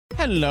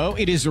Hello,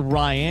 it is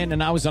Ryan,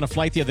 and I was on a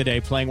flight the other day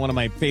playing one of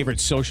my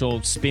favorite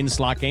social spin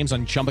slot games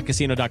on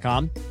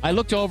ChumbaCasino.com. I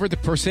looked over at the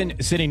person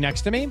sitting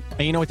next to me, and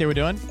you know what they were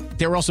doing?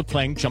 They were also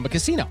playing Chumba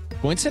Casino.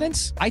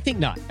 Coincidence? I think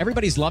not.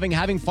 Everybody's loving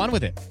having fun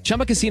with it.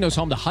 Chumba Casino is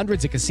home to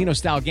hundreds of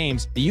casino-style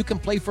games that you can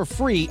play for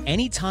free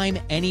anytime,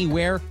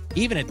 anywhere,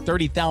 even at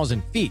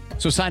 30,000 feet.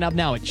 So sign up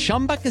now at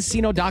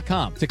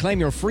ChumbaCasino.com to claim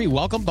your free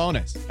welcome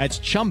bonus. That's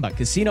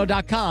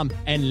ChumbaCasino.com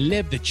and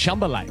live the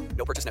Chumba life.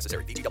 No purchase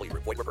necessary. VGW.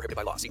 Void where prohibited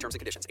by law. See terms and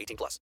conditions.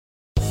 18+.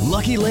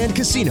 Lucky Land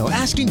Casino,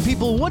 asking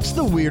people, what's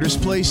the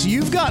weirdest place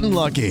you've gotten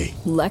lucky?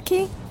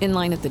 Lucky? In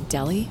line at the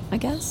deli, I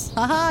guess?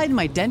 Aha, in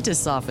my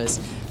dentist's office.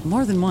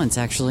 More than once,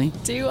 actually.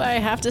 Do I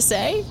have to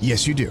say?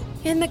 Yes, you do.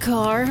 In the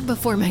car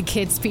before my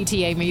kids'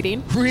 PTA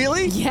meeting.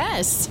 Really?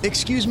 Yes.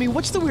 Excuse me,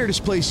 what's the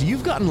weirdest place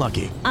you've gotten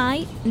lucky?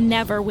 I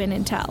never win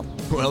and tell.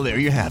 Well, there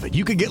you have it.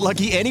 You can get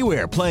lucky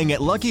anywhere, playing at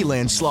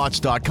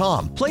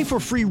LuckyLandSlots.com. Play for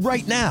free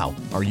right now.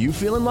 Are you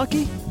feeling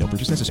lucky? No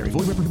purchase necessary.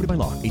 Void where prohibited by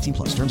law.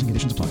 18+. Terms and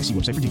conditions apply. See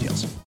website for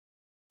details.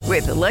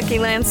 With the Lucky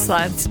Land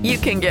Slots, you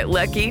can get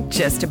lucky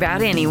just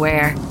about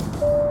anywhere.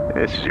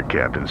 This is your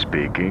captain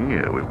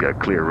speaking. We've got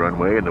clear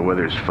runway and the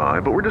weather's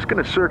fine, but we're just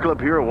going to circle up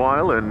here a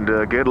while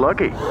and get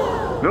lucky.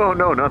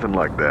 No, nothing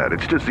like that.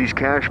 It's just these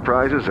cash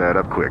prizes add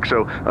up quick.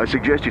 So I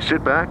suggest you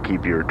sit back,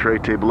 keep your tray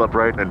table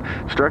upright, and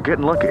start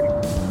getting lucky.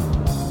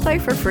 Play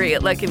for free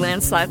at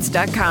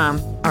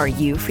LuckyLandSlots.com. Are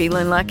you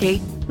feeling lucky?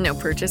 No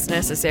purchase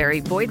necessary.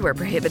 Void where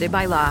prohibited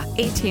by law.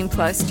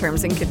 18+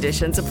 terms and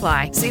conditions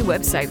apply. See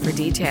website for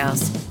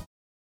details.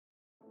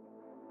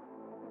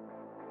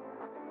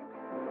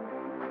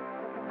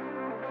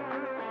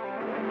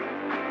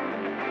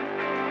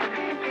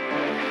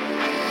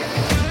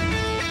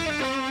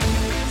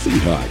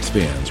 Seahawks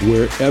fans,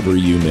 wherever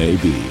you may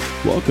be,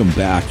 welcome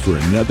back for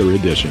another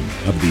edition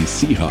of the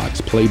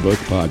Seahawks Playbook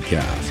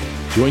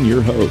Podcast. Join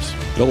your host,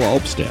 Bill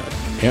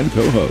Alvstad, and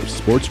co-host,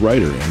 sports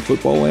writer and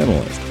football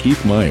analyst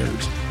Keith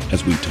Myers,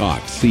 as we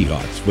talk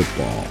Seahawks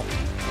football.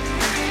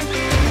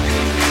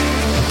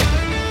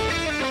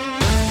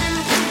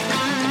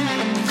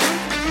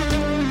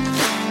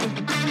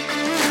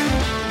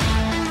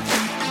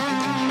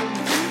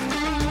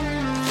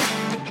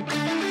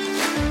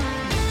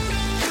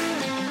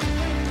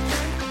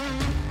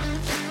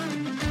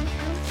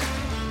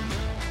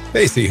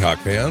 Hey, Seahawk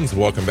fans.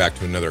 Welcome back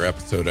to another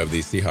episode of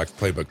the Seahawks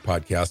Playbook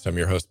Podcast. I'm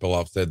your host, Bill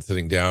Alvstad,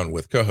 sitting down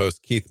with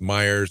co-host Keith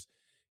Myers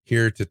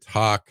here to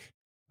talk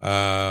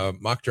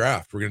mock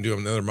draft. We're going to do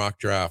another mock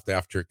draft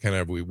after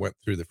we went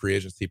through the free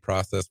agency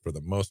process for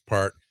the most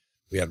part.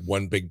 We had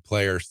one big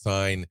player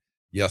sign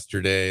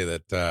yesterday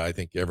that I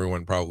think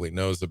everyone probably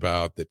knows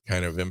about that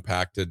kind of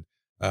impacted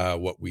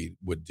what we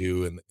would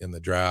do in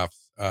the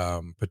drafts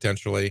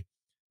potentially.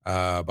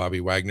 Bobby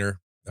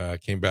Wagner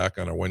came back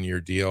on a one-year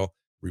deal,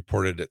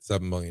 reported at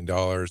 $7 million,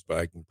 but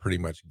I can pretty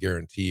much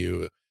guarantee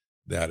you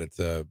that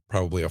it's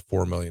probably a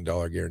 $4 million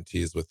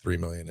guarantees with $3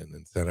 million in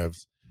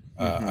incentives.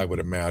 I would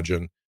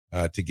imagine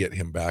to get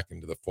him back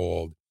into the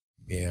fold.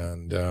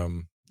 And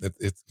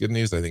it's good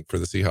news, I think, for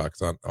the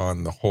Seahawks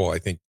on the whole. I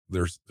think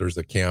there's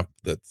a camp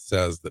that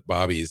says that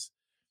Bobby's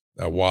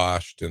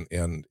washed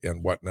and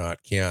whatnot,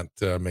 can't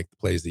make the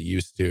plays he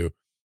used to.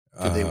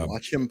 Did they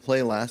watch him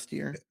play last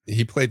year?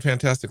 He played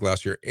fantastic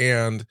last year,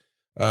 and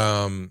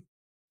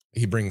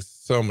he brings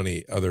so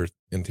many other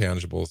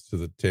intangibles to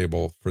the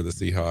table for the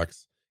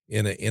Seahawks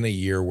in a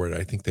year where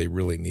I think they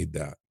really need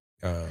that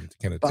to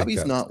kind of take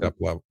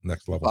that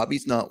next level.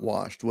 Bobby's not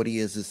washed. What he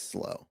is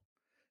slow.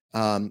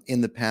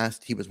 In the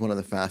past, he was one of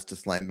the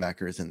fastest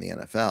linebackers in the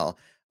NFL.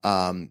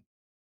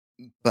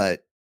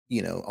 But,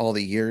 all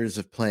the years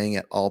of playing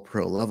at all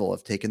pro level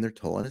have taken their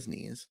toll on his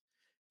knees,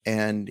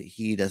 and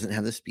he doesn't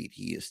have the speed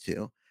he used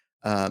to.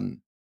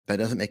 That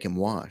doesn't make him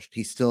washed.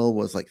 He still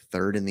was like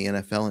third in the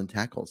NFL in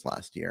tackles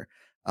last year,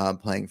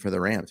 playing for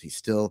the Rams. He's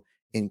still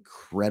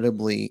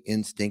incredibly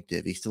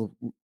instinctive. He still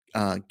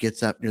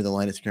gets up near the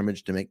line of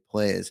scrimmage to make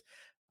plays.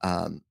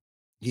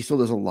 He still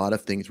does a lot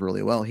of things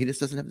really well. He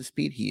just doesn't have the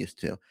speed he used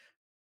to.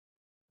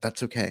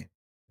 That's okay.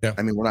 Yeah.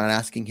 I mean, we're not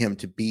asking him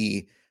to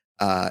be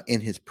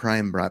in his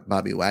prime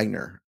Bobby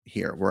Wagner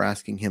here. We're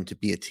asking him to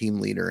be a team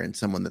leader and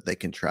someone that they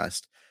can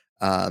trust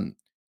to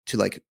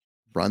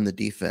run the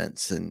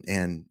defense and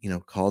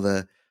call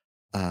the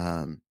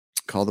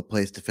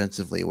plays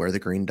defensively, wear the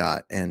green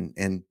dot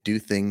and do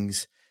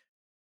things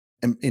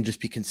and just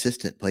be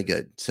consistent, play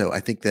good. So I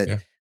think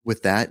that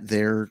with that,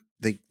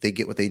 they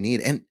get what they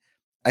need. And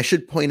I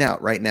should point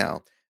out right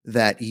now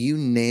that you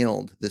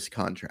nailed this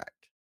contract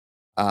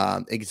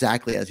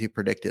exactly as you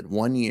predicted.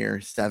 1 year,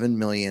 $7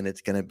 million.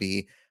 It's going to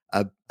be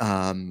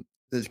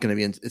it's going to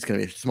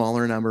be a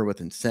smaller number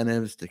with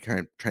incentives to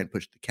try and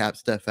push the cap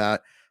stuff out.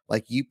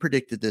 Like you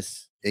predicted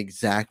this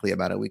exactly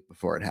about a week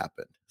before it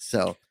happened.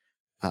 So,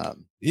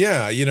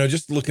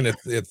 just looking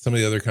at some of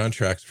the other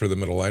contracts for the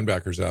middle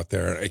linebackers out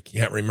there, I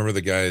can't remember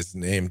the guy's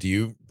name. Do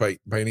you, by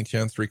any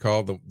chance,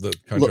 recall the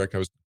contract?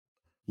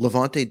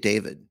 Levante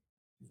David.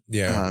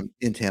 Yeah,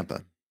 in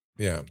Tampa.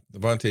 Yeah,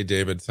 Levante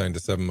David signed a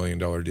 $7 million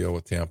deal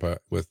with Tampa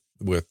with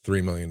with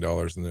 $3 million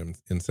in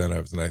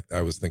incentives. And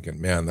I was thinking,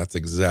 man, that's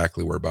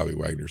exactly where Bobby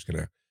Wagner's going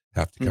to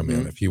have to come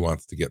in if he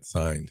wants to get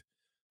signed.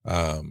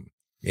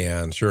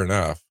 And sure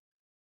enough,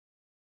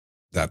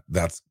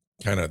 that's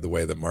kind of the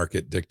way the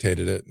market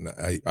dictated it.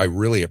 And I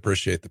really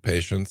appreciate the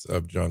patience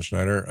of John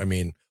Schneider. I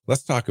mean,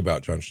 let's talk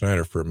about John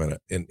Schneider for a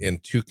minute. In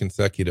 2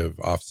 consecutive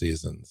off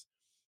seasons,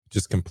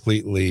 just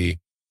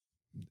completely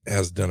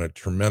has done a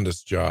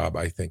tremendous job,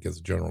 I think, as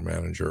a general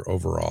manager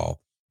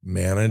overall,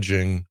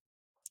 managing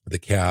the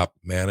cap,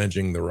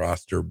 managing the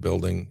roster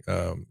building,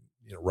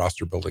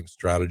 roster building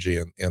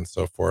strategy and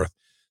so forth.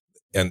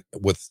 And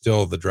with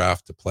still the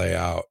draft to play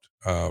out,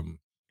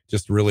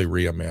 just really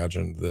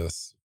reimagined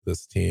this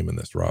team and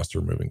this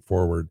roster moving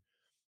forward.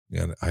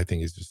 And I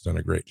think he's just done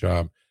a great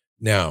job.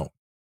 Now,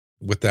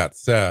 with that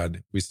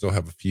said, we still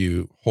have a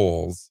few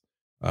holes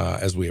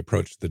as we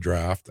approach the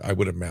draft. I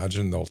would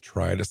imagine they'll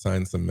try to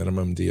sign some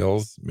minimum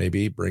deals,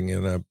 maybe bring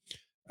in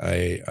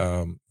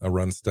a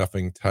run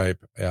stuffing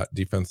type at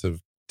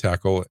defensive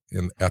tackle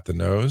at the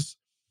nose.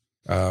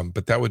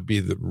 But that would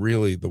be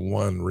really the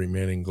one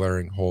remaining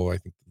glaring hole I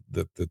think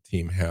that the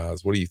team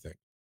has. What do you think?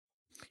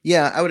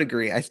 Yeah, I would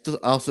agree. I still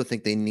also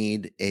think they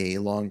need a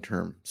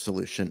long-term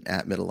solution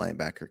at middle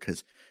linebacker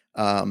because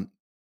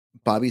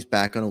Bobby's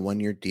back on a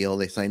 1-year deal.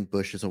 They signed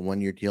Bush as a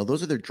 1-year deal.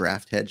 Those are their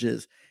draft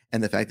hedges.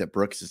 And the fact that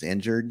Brooks is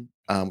injured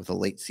with a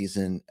late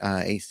season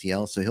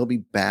ACL. So he'll be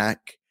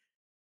back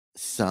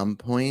some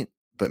point,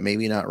 but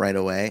maybe not right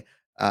away.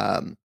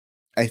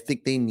 I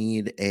think they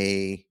need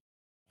a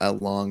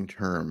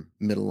long-term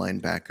middle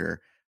linebacker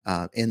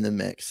in the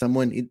mix.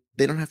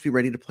 They don't have to be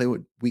ready to play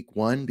with week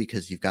 1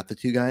 because you've got the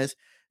 2 guys.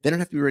 They don't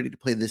have to be ready to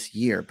play this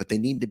year, but they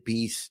need to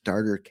be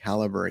starter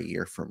caliber a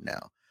year from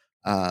now.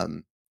 I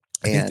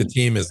think the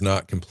team is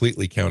not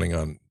completely counting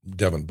on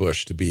Devin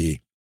Bush to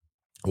be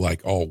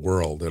like all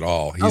world at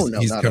all.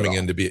 He's coming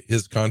in to be,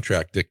 his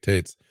contract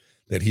dictates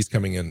that he's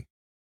coming in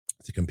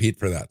to compete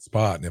for that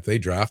spot. And if they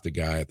draft a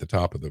guy at the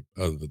top of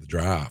the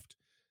draft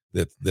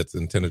that's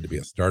intended to be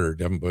a starter,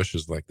 Devin Bush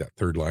is like that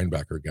third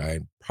linebacker guy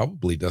and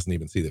probably doesn't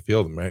even see the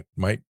field and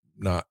might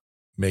not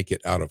make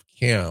it out of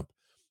camp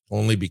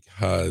only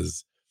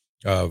because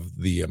of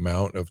the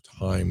amount of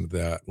time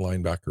that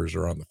linebackers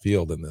are on the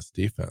field in this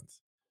defense.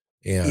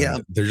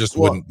 And there just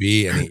wouldn't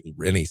be any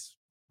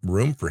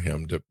room for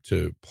him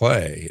to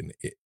play. And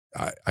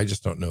I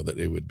just don't know that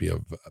it would be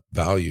of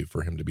value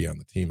for him to be on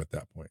the team at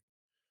that point.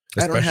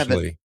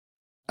 Especially,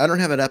 I don't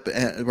have it up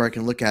where I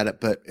can look at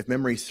it, but if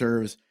memory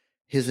serves,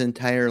 his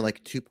entire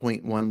like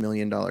 $2.1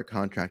 million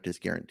contract is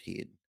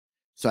guaranteed.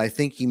 So I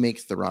think he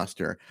makes the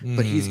roster,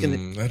 but he's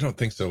going to. I don't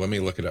think so. Let me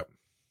look it up.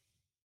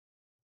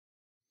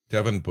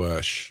 Devin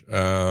Bush.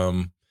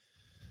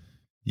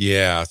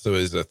 Yeah. So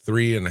it's a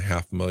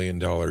 $3.5 million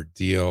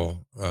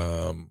deal.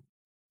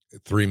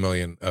 $3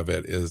 million of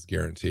it is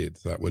guaranteed.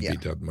 So that would be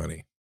dead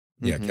money.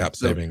 Yeah. Cap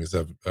savings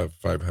of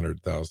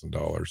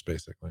 $500,000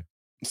 basically.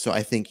 So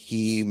I think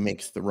he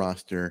makes the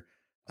roster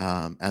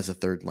as a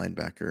third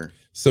linebacker.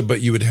 So,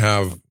 but you would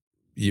have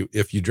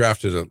if you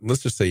drafted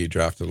let's just say you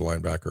drafted a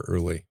linebacker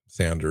early,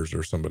 Sanders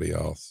or somebody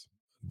else,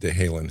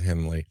 DeHalen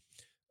Henley,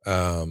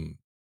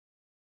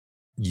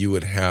 you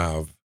would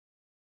have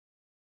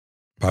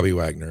Bobby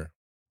Wagner,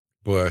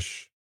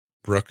 Bush,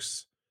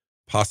 Brooks,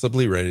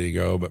 possibly ready to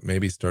go, but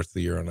maybe starts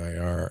the year on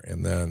IR,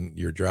 and then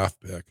your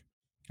draft pick.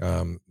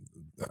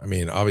 I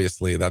mean,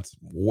 obviously that's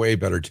way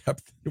better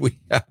depth than we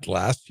had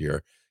last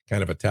year,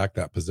 kind of attack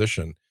that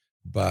position,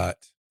 but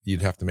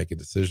you'd have to make a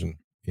decision,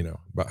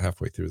 about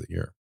halfway through the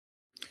year.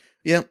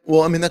 Yeah.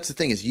 Well, I mean, that's the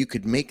thing is you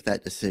could make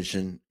that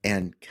decision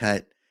and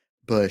cut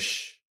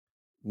Bush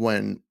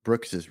when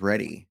Brooks is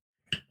ready,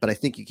 but I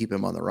think you keep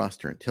him on the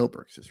roster until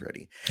Brooks is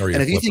ready. Or you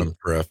flip him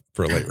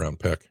for a late round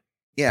pick.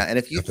 Yeah. And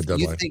if you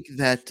think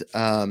that,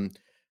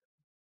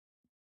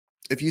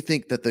 if you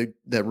think that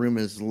the room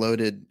is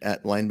loaded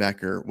at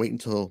linebacker, wait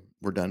until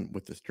we're done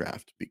with this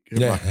draft,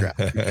 mock draft,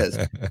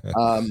 because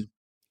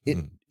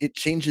it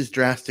changes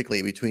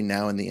drastically between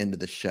now and the end of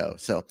the show.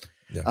 So,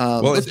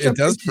 well,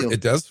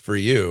 it does for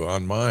you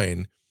on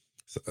mine.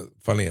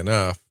 Funny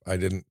enough, I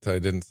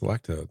didn't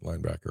select a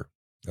linebacker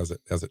as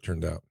it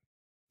turned out.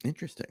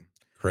 Interesting.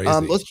 Crazy.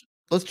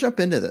 Let's jump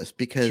into this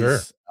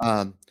because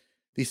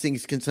these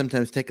things can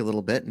sometimes take a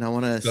little bit, and I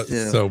want us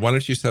to. So why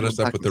don't you set us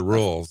up with the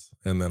rules,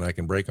 and then I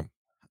can break them.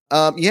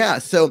 Yeah.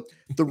 So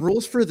the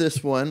rules for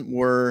this one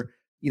were,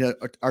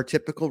 our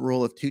typical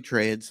rule of 2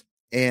 trades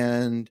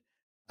and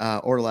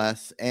or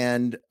less,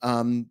 and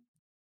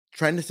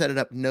trying to set it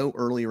up no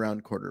early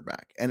round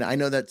quarterback. And I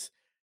know it's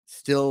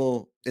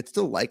still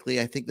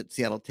likely. I think that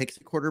Seattle takes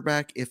a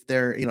quarterback if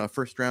they're, a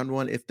first round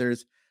one, if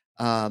there's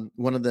one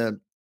of the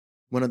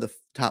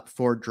top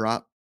 4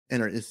 drop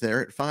and is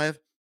there at 5.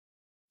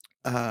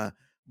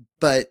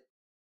 But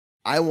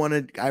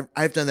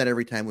I've done that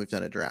every time we've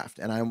done a draft,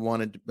 and I'm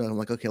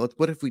like, okay,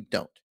 what if we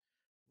don't?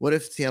 What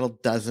if Seattle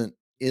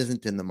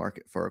isn't in the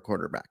market for a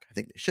quarterback? I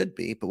think they should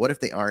be, but what if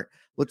they aren't?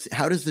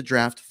 How does the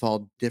draft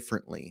fall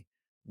differently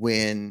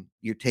when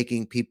you're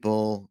taking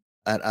people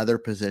at other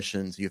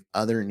positions? You have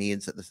other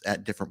needs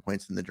at different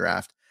points in the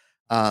draft.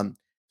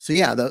 So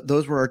yeah,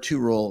 those were our two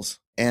rules.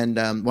 And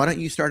why don't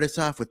you start us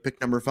off with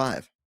pick number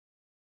 5?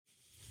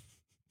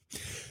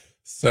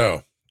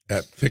 So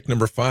at pick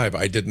number 5,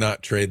 I did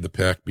not trade the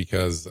pick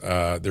because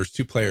there's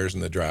 2 players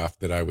in the draft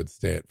that I would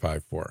stay at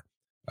 5 for,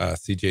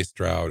 CJ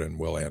Stroud and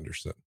Will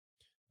Anderson.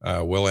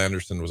 Will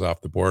Anderson was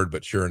off the board,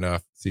 but sure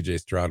enough,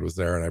 CJ Stroud was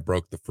there, and I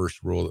broke the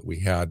first rule that we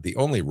had, the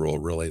only rule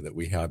really that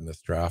we had in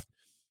this draft.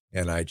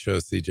 And I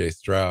chose CJ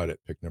Stroud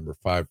at pick number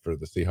 5 for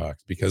the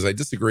Seahawks because I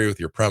disagree with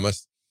your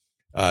premise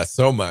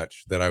so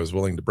much that I was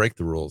willing to break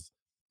the rules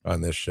on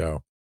this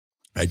show.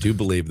 I do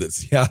believe that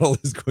Seattle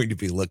is going to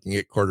be looking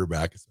at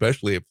quarterback,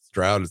 especially if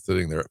Stroud is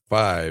sitting there at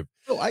 5.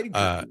 Oh, I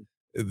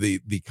agree.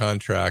 The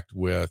contract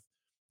with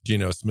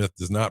Geno Smith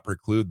does not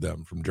preclude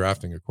them from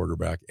drafting a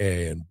quarterback,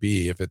 A, and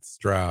B, if it's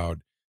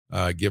Stroud,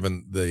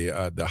 given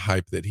the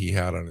hype that he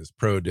had on his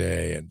pro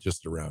day and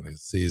just around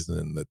his season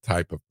and the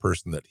type of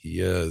person that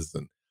he is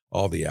and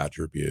all the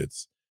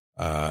attributes,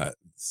 the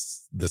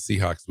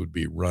Seahawks would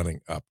be running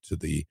up to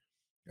the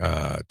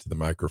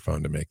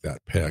microphone to make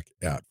that pick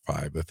at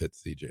 5 if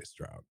it's CJ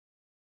Stroud.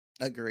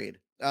 Agreed.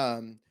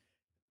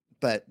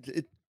 But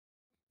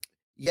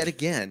yet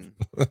again,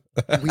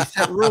 we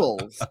set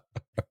rules,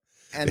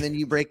 and then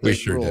you break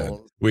those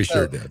rules. We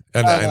sure did.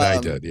 And I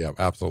did. Yeah,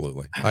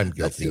 absolutely. I'm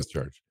guilty as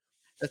charged.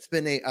 That's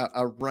been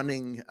a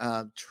running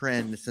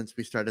trend since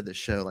we started the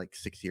show like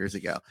 6 years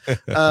ago.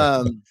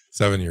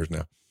 7 years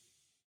now.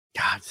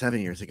 God, 7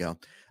 years ago.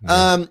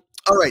 Yeah.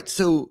 All right.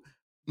 So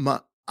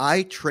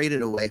I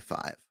traded away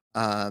 5,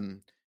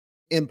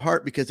 in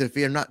part because if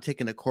you're not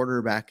taking a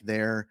quarterback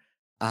there,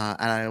 and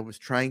I was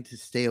trying to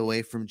stay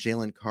away from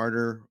Jalen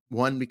Carter,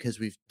 1, because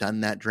we've done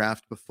that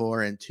draft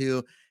before, and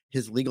 2,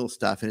 his legal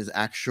stuff and his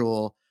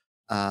actual,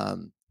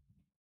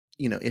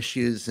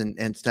 issues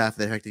and stuff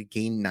that had to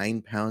gain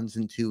 9 pounds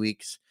in 2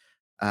 weeks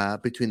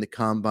between the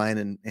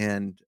combine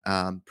and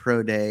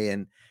pro day.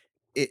 And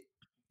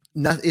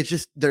it's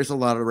just, there's a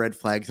lot of red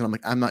flags, and I'm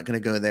like, I'm not going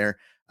to go there.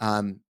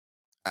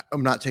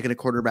 I'm not taking a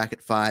quarterback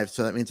at 5.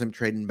 So that means I'm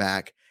trading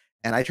back.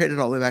 And I traded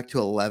all the way back to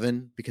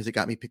 11 because it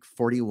got me pick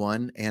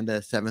 41 and a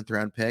 7th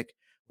round pick,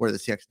 where the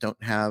Seahawks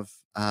don't have,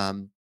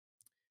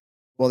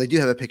 well, they do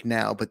have a pick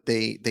now, but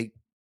they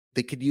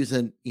could use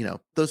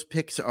those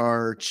picks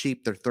are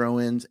cheap. They're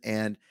throw-ins.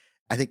 And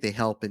I think they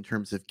help in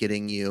terms of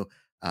getting you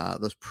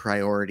those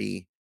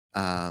priority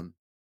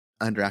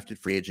undrafted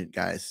free agent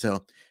guys.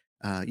 So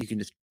you can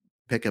just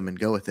pick them and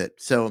go with it.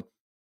 So,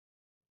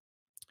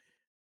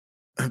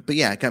 but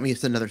yeah, it got me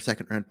another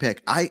 2nd round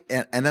pick.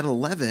 And at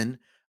 11,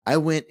 I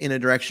went in a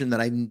direction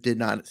that I did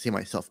not see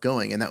myself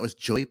going, and that was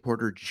Joey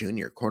Porter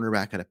Jr.,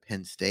 cornerback out of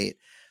Penn State.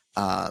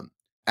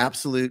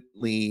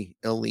 Absolutely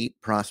elite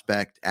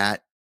prospect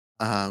at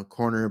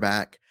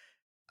cornerback.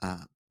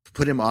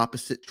 Put him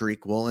opposite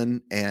Tariq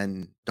Woolen,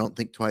 and don't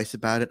think twice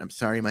about it. I'm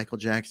sorry, Michael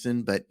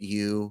Jackson, but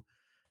you've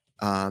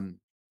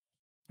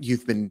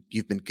been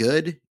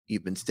good.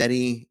 You've been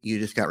steady. You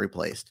just got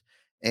replaced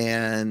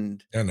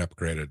and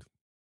upgraded.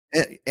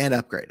 And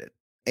upgraded.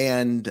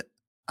 And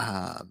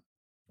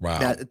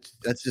wow,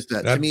 that's just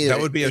to me.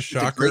 That would be a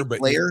shocker, but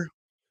player.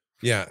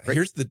 Yeah, right?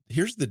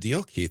 Here's the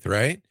deal, Keith.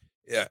 Right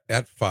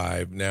at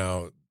 5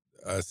 now,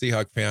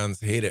 Seahawk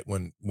fans hate it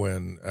when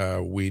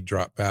we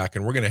drop back,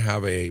 and we're going to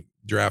have a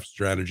draft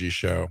strategy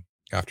show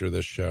after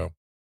this show,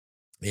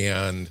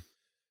 and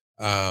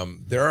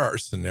there are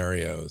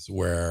scenarios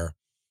where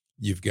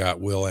you've got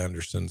Will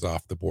Anderson's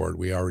off the board.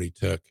 We already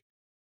took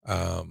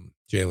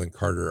Jalen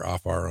Carter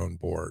off our own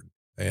board.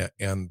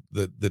 And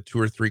the 2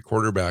 or 3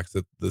 quarterbacks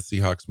that the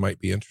Seahawks might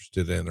be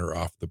interested in are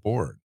off the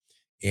board,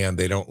 and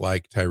they don't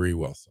like Tyree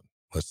Wilson,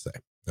 let's say.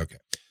 Okay.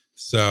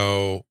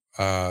 So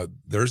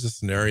there's a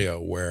scenario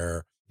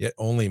where it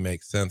only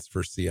makes sense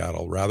for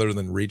Seattle, rather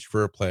than reach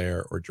for a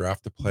player or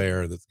draft a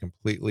player that's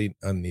completely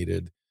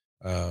unneeded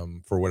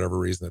for whatever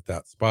reason at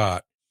that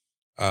spot,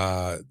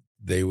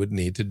 they would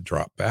need to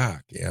drop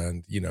back.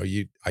 And,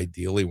 you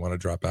ideally want to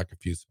drop back a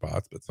few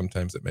spots, but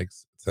sometimes it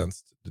makes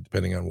sense,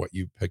 depending on what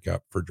you pick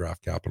up for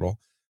draft capital,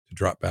 to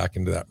drop back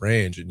into that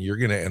range. And you're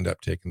going to end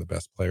up taking the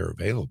best player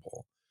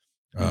available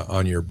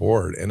on your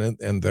board.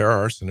 And there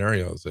are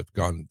scenarios, if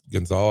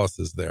Gonzalez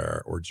is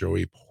there, or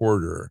Joey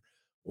Porter,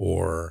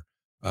 or,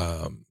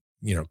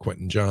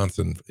 Quentin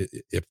Johnson,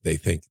 if they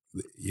think,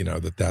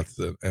 that's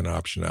an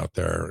option out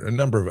there, a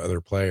number of other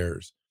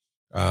players,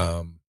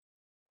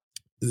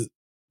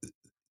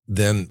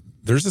 then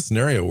there's a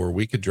scenario where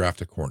we could draft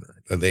a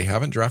corner. They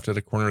haven't drafted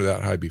a corner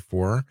that high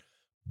before,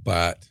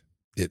 but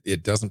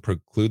it doesn't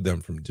preclude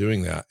them from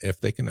doing that if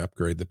they can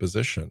upgrade the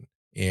position.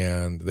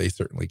 And they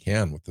certainly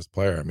can with this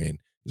player. I mean,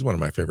 he's one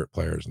of my favorite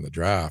players in the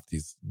draft.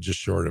 He's just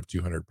short of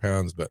 200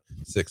 pounds, but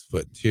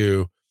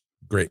 6'2",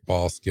 great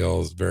ball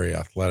skills, very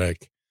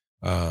athletic,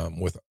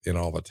 in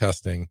all the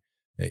testing.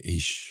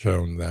 He's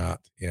shown that,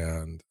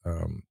 and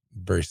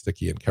very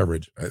sticky in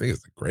coverage. I think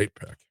it's a great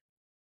pick.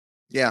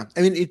 Yeah,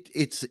 I mean,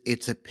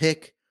 it's a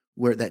pick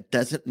where that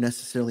doesn't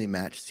necessarily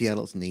match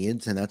Seattle's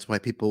needs, and that's why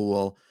people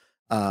will,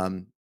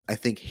 I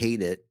think,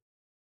 hate it.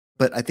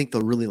 But I think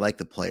they'll really like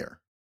the player,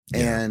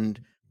 and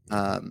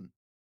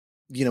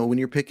when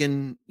you're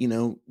picking,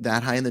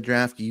 that high in the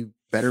draft, you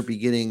better be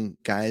getting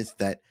guys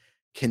that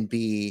can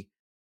be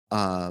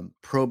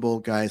Pro Bowl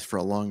guys for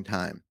a long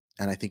time.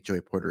 And I think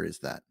Joey Porter is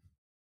that.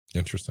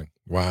 Interesting.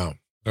 Wow.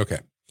 Okay.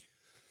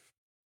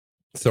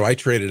 So I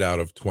traded out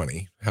of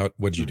 20.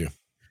 What'd you do?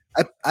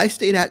 I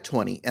stayed at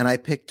 20 and I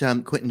picked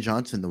Quentin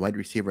Johnson, the wide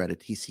receiver out of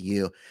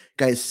TCU.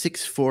 Guy's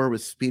 6'4"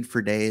 with speed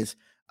for days.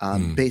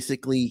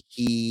 Basically,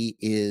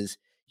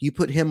 you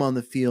put him on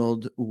the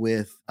field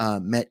with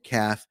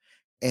Metcalf,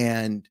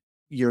 and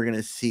you're going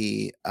to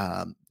see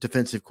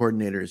defensive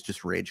coordinators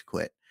just rage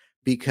quit,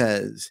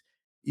 because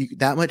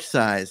that much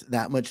size,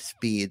 that much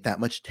speed,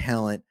 that much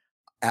talent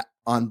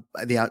on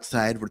the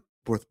outside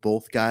with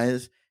both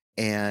guys,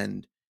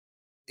 and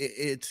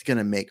it's going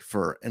to make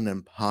for an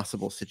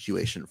impossible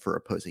situation for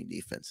opposing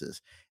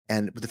defenses.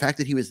 And the fact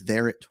that he was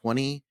there at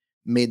 20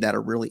 made that a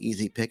really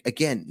easy pick.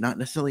 Again, not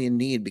necessarily a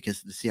need,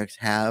 because the Seahawks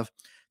have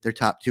their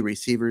top two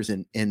receivers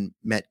in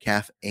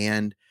Metcalf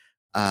and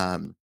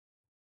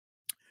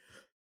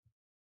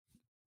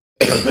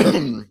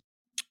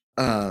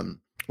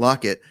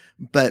Lockett.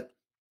 But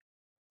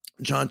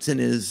Johnson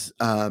is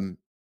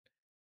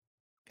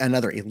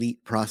another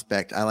elite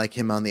prospect. I like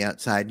him on the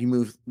outside.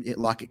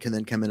 Lockett can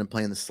then come in and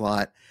play in the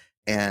slot,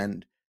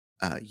 and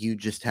you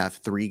just have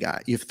three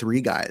guys. You have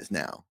three guys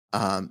now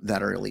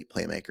that are elite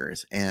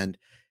playmakers, and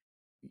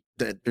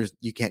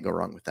you can't go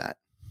wrong with that.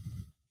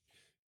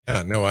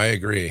 Yeah, no, I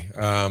agree.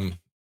 On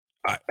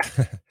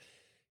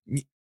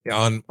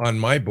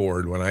my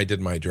board when I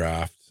did my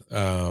draft,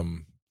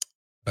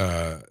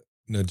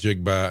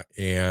 Najigba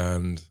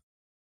and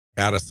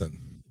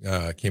Addison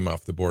came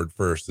off the board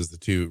first as the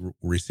two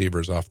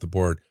receivers off the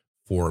board.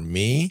 For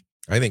me,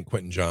 I think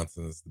Quentin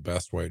Johnson is the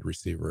best wide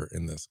receiver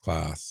in this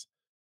class.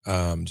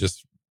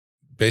 Just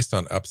based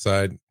on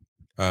upside.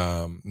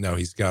 Now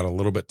he's got a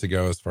little bit to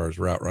go as far as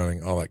route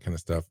running, all that kind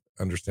of stuff,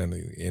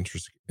 understanding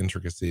the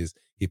intricacies.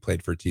 He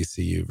played for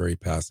TCU, very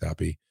pass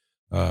happy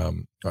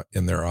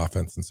in their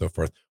offense and so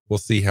forth. We'll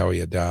see how he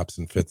adapts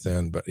and fits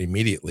in, but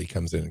immediately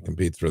comes in and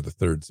competes for the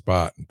third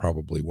spot and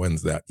probably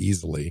wins that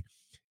easily.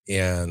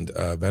 And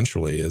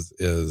eventually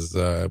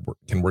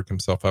can work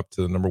himself up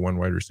to the number one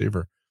wide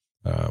receiver,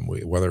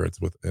 whether it's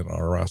within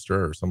our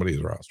roster or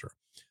somebody's roster.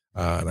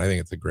 And I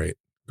think it's a great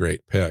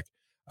pick.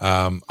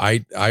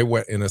 I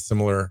went in a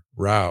similar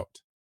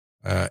route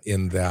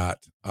in that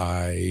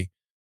I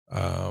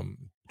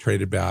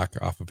traded back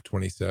off of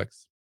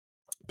 26,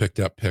 picked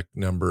up pick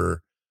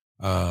number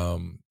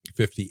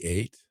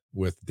 58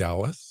 with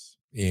Dallas,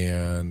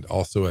 and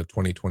also a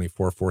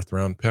 2024 fourth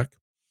round pick.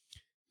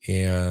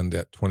 And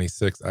at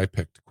 26, I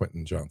picked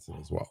Quentin Johnson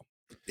as well.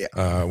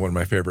 Yeah. One of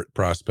my favorite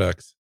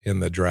prospects in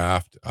the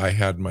draft. I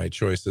had my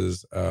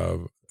choices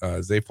of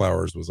Zay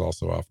Flowers was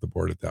also off the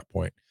board at that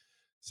point.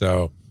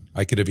 So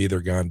I could have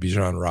either gone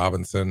Bijan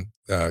Robinson,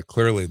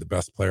 clearly the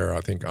best player, I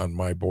think, on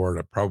my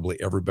board.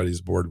 Probably everybody's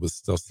board was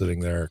still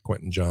sitting there.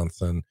 Quentin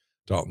Johnson,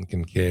 Dalton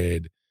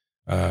Kincaid,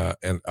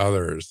 and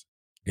others.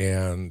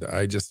 And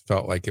I just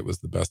felt like it was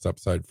the best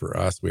upside for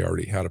us. We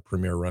already had a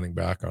premier running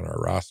back on our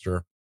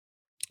roster.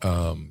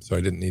 So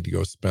I didn't need to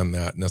go spend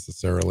that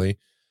necessarily.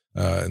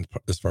 And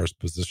as far as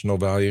positional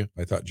value,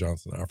 I thought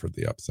Johnson offered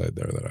the upside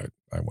there that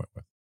I went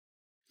with.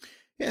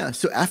 Yeah.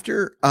 So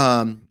after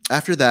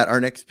that,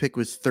 our next pick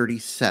was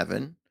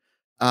 37.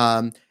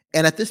 And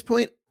at this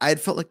point, I had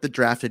felt like the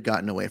draft had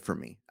gotten away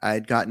from me. I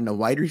had gotten a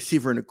wide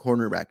receiver and a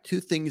cornerback, two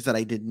things that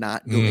I did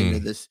not go into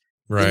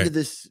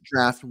this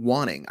draft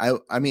wanting.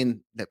 I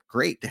mean, that's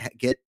great to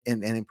get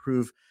and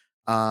improve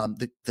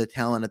the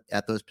talent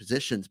at those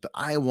positions, but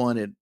I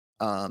wanted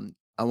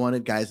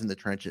guys in the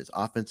trenches: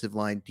 offensive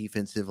line,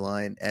 defensive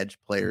line, edge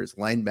players,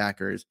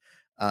 linebackers.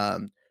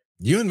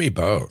 You and me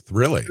both,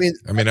 really.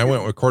 I mean, I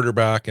went with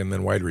quarterback and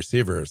then wide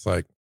receiver. It's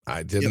like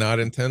I did not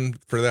intend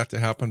for that to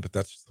happen, but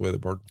that's just the way the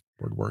board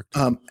worked.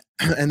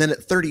 And then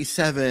at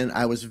 37,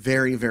 I was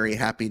very, very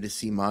happy to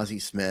see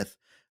Mozzie Smith,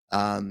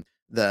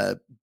 the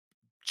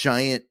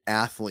giant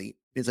athlete.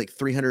 He's like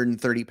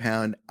 330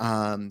 pound,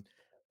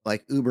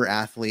 like uber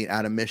athlete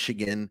out of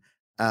Michigan,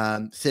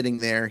 sitting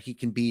there. He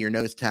can be your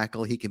nose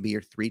tackle. He can be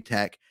your three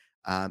tech.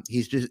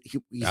 He's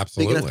big enough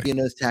to be a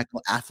nose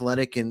tackle,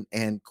 athletic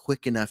and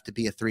quick enough to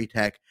be a three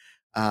tech.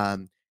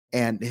 And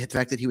the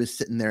fact that he was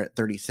sitting there at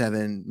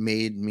 37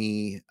 made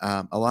me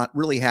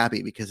really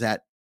happy, because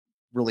that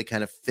really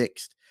kind of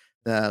fixed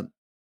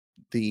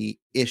the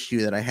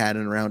issue that I had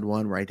in round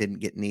one where I didn't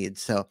get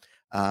needs. So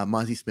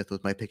Mozzie Smith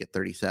was my pick at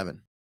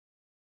 37.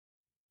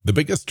 The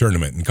biggest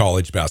tournament in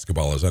college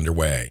basketball is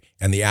underway,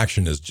 and the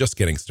action is just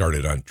getting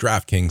started on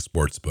DraftKings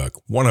Sportsbook,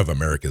 one of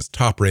America's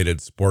top-rated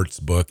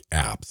sportsbook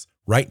apps.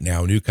 Right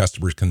now, new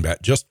customers can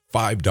bet just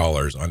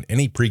 $5 on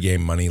any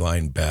pregame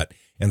moneyline bet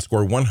and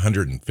score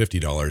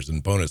 $150 in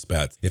bonus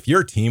bets if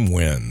your team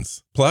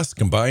wins. Plus,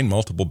 combine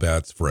multiple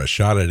bets for a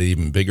shot at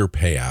even bigger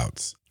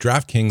payouts.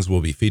 DraftKings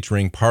will be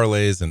featuring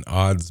parlays and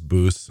odds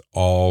boosts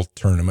all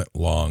tournament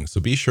long,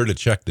 so be sure to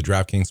check the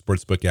DraftKings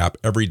Sportsbook app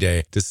every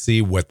day to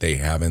see what they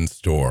have in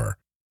store.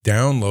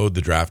 Download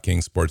the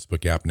DraftKings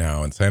Sportsbook app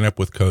now and sign up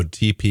with code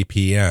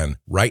TPPN.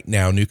 Right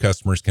now, new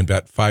customers can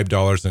bet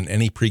 $5 on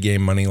any pregame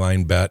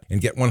moneyline bet and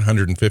get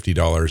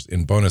 $150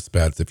 in bonus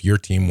bets if your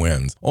team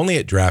wins. Only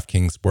at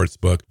DraftKings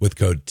Sportsbook with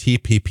code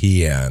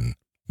TPPN.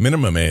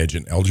 Minimum age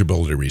and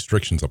eligibility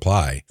restrictions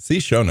apply. See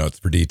show notes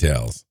for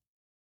details.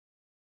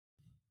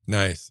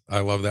 Nice. I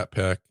love that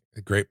pick.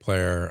 A great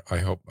player.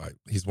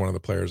 He's one of the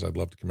players I'd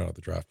love to come out of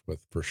the draft with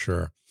for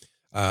sure.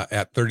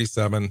 At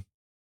 37,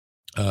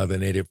 the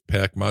native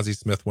pick, Mozzie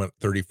Smith went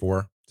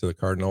 34 to the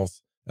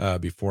Cardinals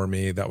before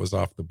me. That was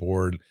off the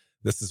board.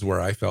 This is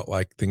where I felt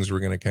like things were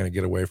going to kind of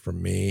get away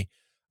from me.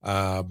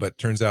 But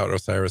turns out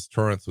Osiris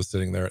Torrance was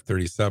sitting there at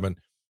 37.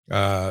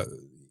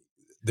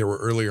 There were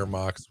earlier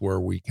mocks where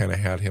we kind of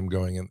had him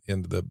going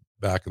into the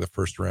back of the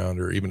first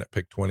round or even at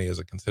pick 20 as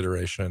a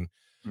consideration.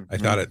 I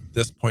thought at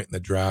this point in the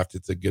draft,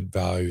 it's a good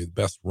value, the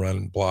best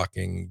run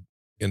blocking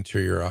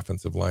interior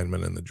offensive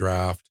lineman in the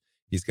draft.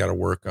 He's got to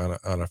work on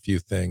a few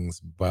things,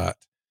 but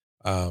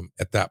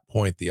at that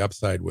point, the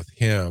upside with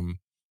him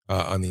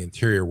on the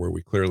interior where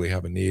we clearly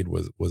have a need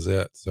was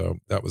it. So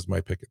that was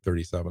my pick at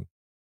 37.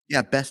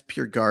 Yeah, best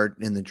pure guard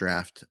in the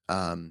draft.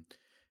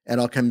 It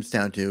all comes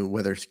down to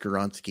whether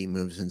Skoronski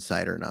moves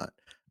inside or not.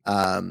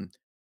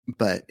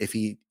 But if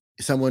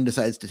someone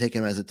decides to take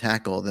him as a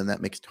tackle, then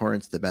that makes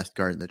Torrance the best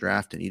guard in the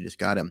draft, and you just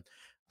got him.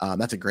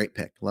 That's a great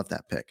pick. Love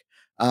that pick.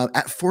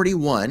 At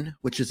 41,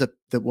 which is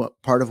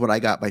part of what I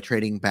got by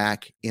trading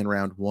back in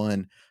round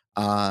one,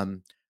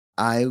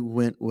 I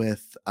went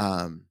with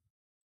Adatomia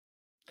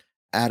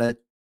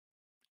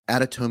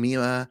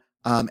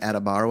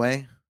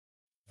Adabarwe.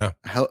 Oh.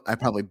 I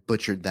probably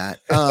butchered that.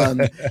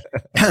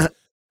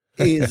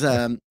 He's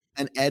an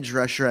edge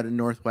rusher out of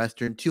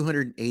Northwestern,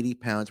 280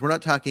 pounds. We're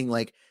not talking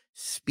like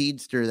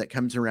speedster that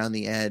comes around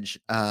the edge.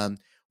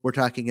 We're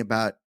talking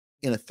about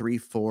in a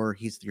 3-4,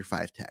 he's your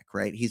 5 tech,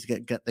 right? He's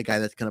got the guy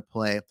that's going to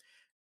play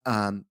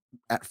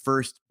at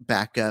first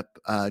backup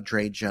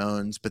Dre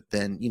Jones, but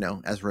then,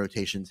 as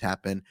rotations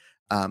happen,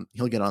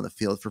 he'll get on the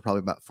field for probably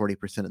about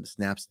 40% of the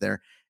snaps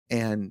there.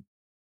 And,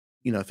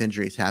 if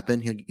injuries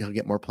happen, he'll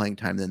get more playing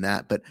time than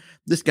that. But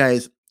this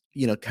guy's,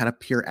 kind of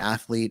pure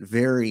athlete,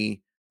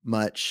 very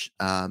much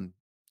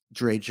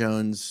Dre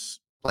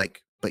Jones, but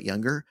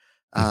younger.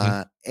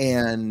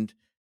 And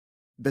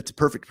that's a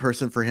perfect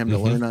person for him to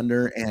learn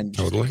under, and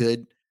just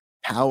good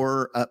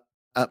power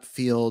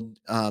upfield,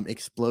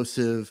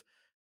 explosive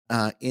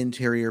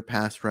interior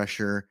pass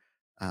rusher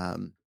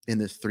in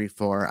this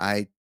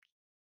 3-4.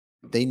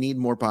 They need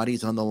more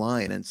bodies on the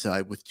line. And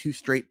so with 2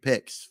 straight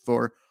picks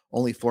for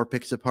only 4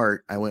 picks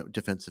apart, I went with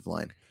defensive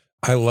line.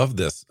 I love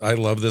this. I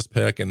love this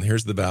pick. And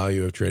here's the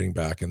value of trading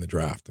back in the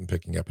draft and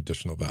picking up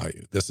additional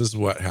value. This is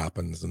what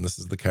happens. And this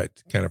is the kind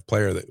of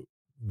player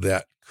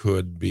that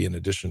could be an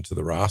addition to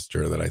the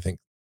roster that I think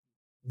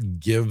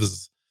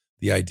gives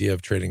the idea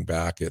of trading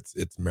back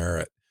its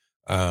merit.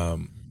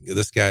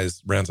 This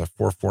guy's runs a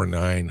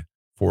 4.49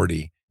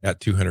 40 at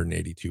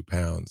 282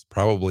 pounds,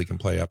 probably can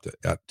play up to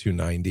at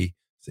 290.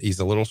 He's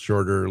a little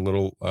shorter, a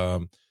little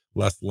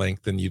less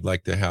length than you'd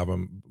like to have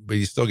him, but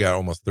he's still got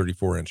almost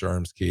 34-inch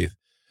arms, Keith.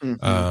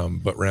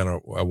 But ran a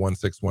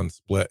 1.61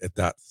 split at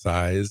that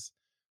size,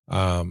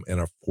 and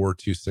a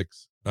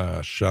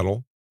 4.26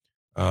 shuttle.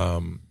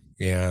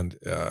 And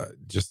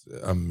just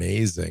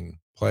amazing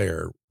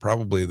player,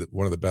 probably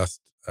one of the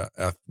best,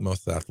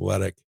 most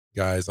athletic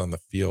guys on the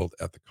field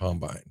at the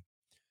combine.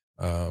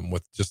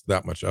 With just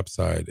that much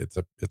upside, it's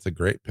a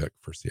great pick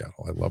for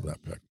Seattle. I love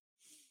that pick.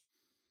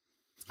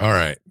 All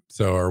right,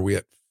 so are we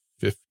at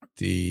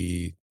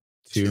 52?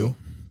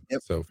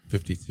 Yep. So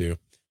 52.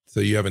 So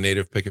you have a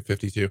native pick at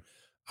 52.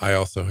 I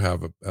also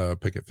have a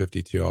pick at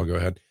 52. I'll go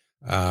ahead.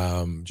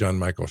 John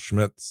Michael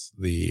Schmitz,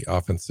 the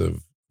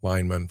offensive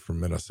lineman from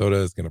Minnesota,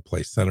 is going to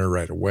play center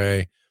right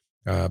away.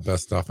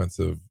 Best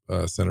offensive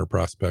center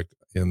prospect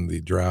in the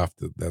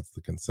draft. That's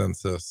the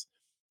consensus.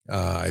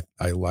 I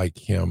like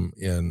him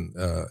in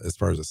as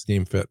far as a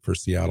scheme fit for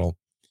Seattle,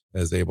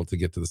 is able to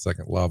get to the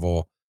second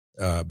level,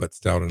 but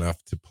stout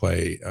enough to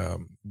play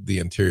the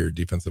interior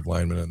defensive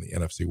lineman in the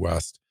NFC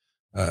West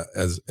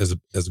as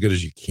good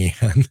as you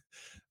can.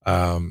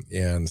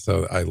 And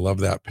so I love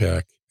that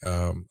pick.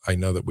 I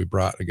know that we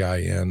brought a guy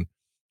in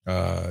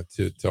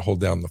to hold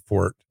down the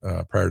fort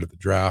prior to the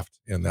draft,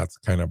 and that's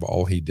kind of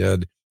all he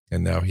did.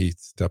 And now he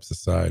steps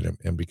aside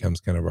and becomes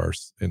kind of our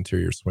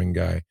interior swing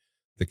guy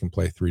that can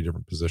play 3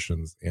 different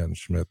positions. And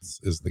Schmitz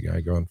is the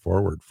guy going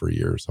forward for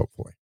years,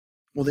 hopefully.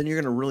 Well, then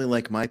you're going to really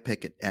like my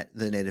pick at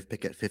the native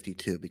pick at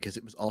 52, because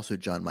it was also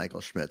John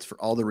Michael Schmitz for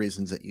all the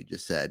reasons that you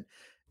just said.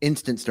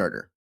 Instant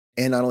starter.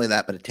 And not only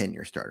that, but a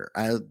 10-year starter.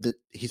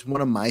 He's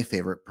one of my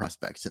favorite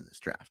prospects in this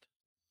draft.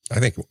 I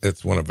think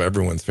it's one of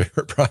everyone's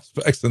favorite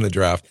prospects in the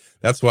draft.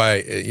 That's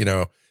why,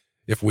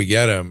 if we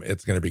get him,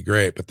 it's going to be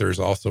great. But there's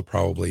also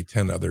probably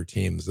 10 other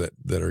teams that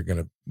are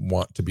going to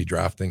want to be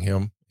drafting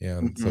him.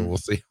 And so we'll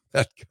see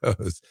how that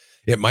goes.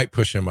 It might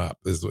push him up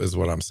is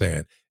what I'm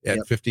saying.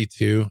 At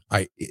 52,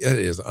 it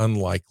is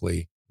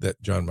unlikely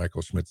that John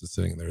Michael Schmitz is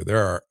sitting there.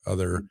 There are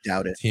other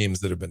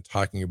teams that have been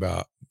talking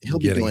about he'll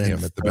be getting going in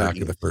him the at the back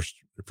of the 30s.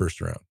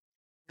 first round.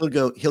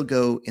 He'll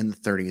go in the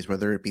 30s,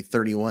 whether it be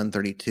 31,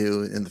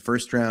 32 in the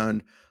first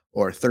round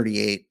or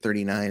 38,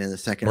 39 in the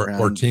second Or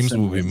round. teams will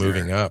be somewhere in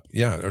moving there. up.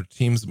 Yeah. Or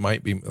teams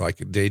might be like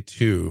day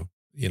 2,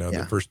 the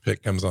Yeah. first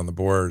pick comes on the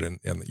board and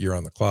you're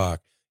on the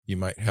clock. You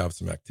might have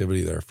some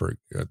activity there for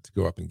to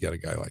go up and get a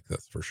guy like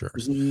this for sure.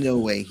 There's no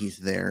way he's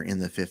there in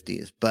the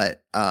 50s,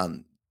 but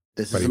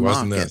this But is he a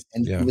wasn't mock, this.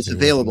 and Yeah, he was he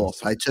wasn't available, this.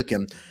 so I took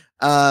him.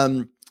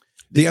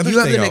 The other You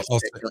have thing the next I'll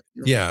pick.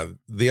 say,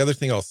 the other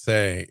thing I'll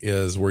say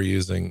is we're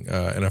using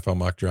NFL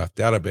mock draft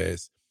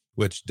database,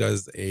 which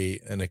does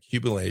an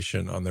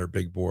accumulation on their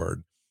big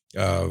board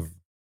of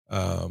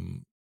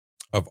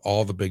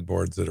all the big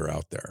boards that are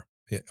out there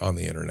on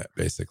the internet,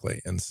 basically.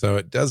 And so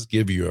it does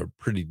give you a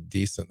pretty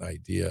decent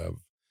idea of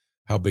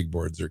how big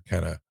boards are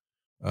kind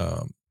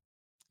of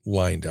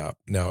lined up.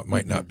 Now, it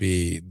might not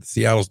be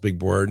Seattle's big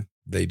board.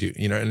 They do,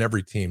 and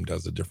every team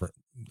does a different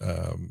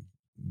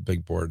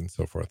big board and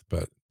so forth.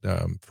 But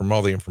from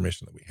all the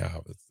information that we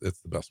have,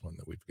 it's the best one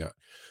that we've got.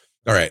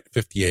 All right,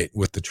 58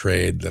 with the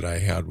trade that I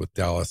had with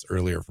Dallas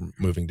earlier from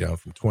moving down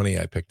from 20.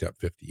 I picked up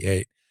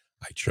 58.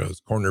 I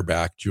chose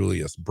cornerback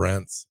Julius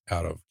Brents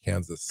out of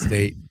Kansas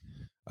State.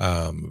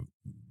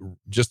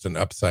 Just an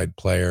upside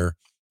player,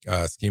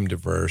 scheme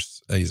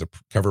diverse. He's a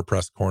cover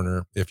press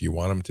corner if you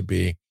want him to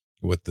be,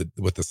 with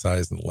the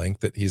size and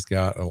length that he's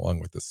got, along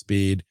with the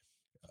speed.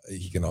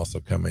 He can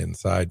also come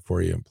inside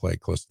for you and play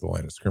close to the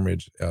line of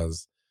scrimmage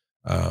as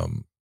a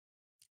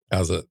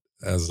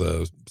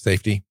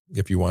safety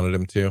if you wanted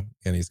him to,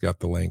 and he's got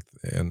the length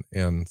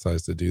and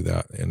size to do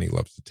that, and he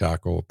loves to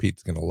tackle.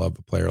 Pete's going to love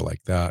a player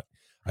like that.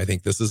 I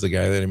think this is a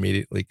guy that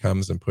immediately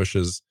comes and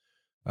pushes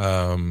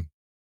our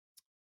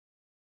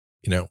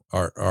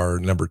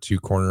number 2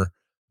 corner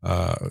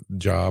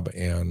job,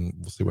 and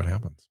we'll see what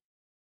happens.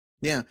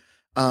 Yeah.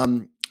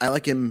 I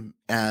like him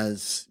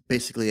as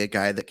basically a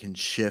guy that can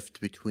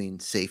shift between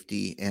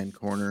safety and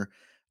corner.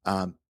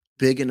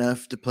 Big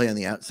enough to play on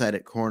the outside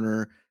at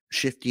corner,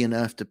 shifty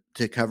enough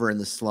to cover in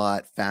the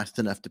slot, fast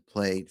enough to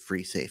play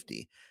free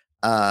safety.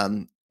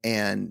 And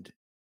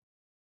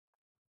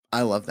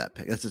I love that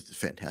pick. That's just a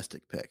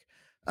fantastic pick.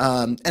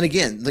 And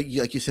again,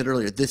 like you said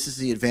earlier, this is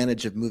the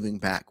advantage of moving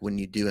back when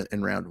you do it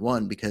in round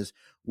 1, because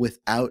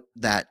without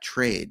that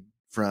trade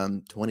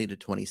from 20 to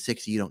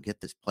 26, you don't get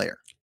this player.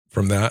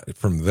 From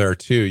there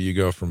too, you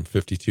go from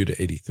 52 to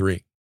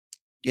 83.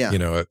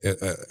 Yeah.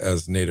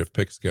 As native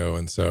picks go.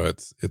 And so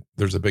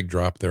there's a big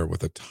drop there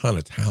with a ton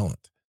of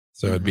talent.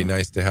 So it'd be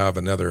nice to have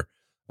another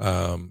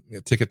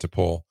ticket to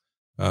pull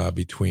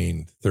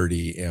between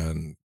 30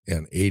 and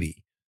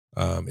 80.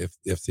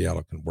 If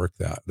Seattle can work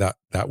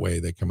that way,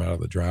 they come out of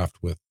the draft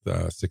with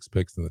 6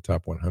 picks in the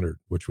top 100,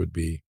 which would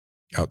be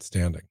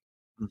outstanding.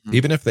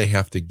 Even if they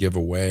have to give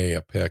away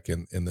a pick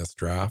in this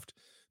draft,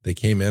 they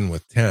came in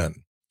with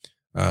 10.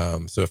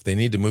 So if they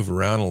need to move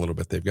around a little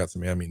bit, they've got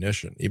some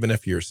ammunition. Even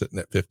if you're sitting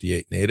at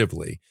 58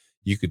 natively,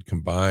 you could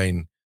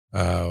combine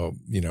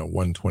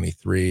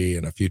 123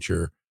 and a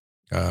future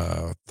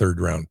 3rd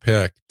round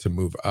pick to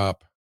move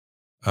up,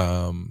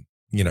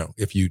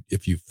 if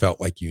you felt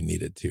like you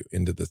needed to,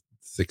 into the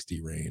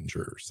 60 range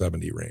or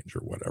 70 range or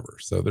whatever.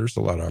 So there's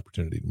a lot of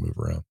opportunity to move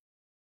around.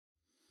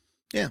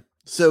 Yeah.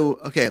 So,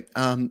 okay.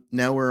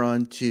 Now we're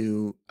on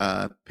to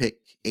pick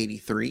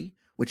 83,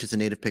 which is a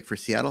native pick for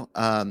Seattle.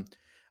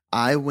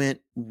 I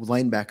went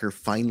linebacker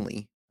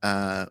finally,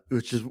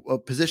 which is a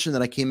position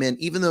that I came in,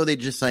 even though they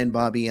just signed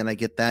Bobby, and I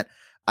get that.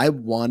 I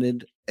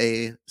wanted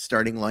a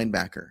starting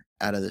linebacker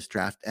out of this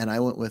draft, and I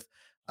went with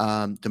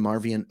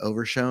DeMarvion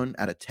Overshown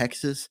out of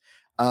Texas,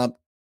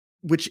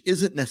 which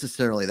isn't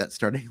necessarily that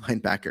starting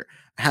linebacker.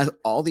 Has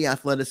all the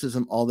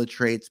athleticism, all the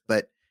traits,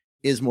 but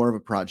is more of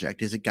a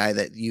project. Is a guy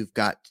that you've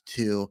got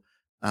to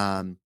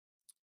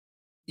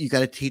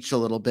teach a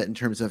little bit in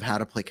terms of how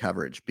to play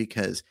coverage,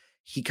 because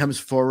he comes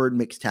forward,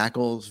 makes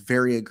tackles,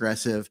 very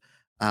aggressive,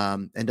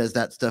 and does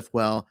that stuff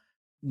well.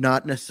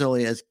 Not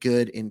necessarily as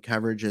good in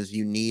coverage as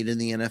you need in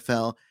the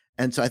NFL.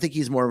 And so I think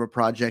he's more of a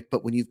project,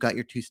 but when you've got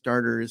your 2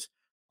 starters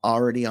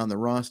already on the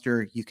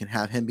roster, you can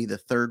have him be the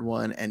 3rd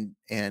one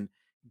and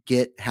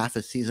get half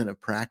a season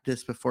of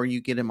practice before you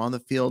get him on the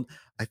field.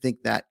 I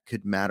think that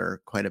could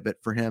matter quite a bit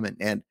for him.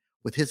 And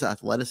with his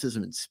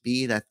athleticism and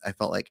speed, I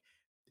felt like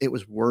it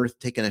was worth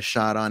taking a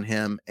shot on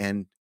him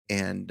and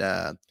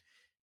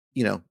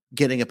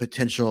getting a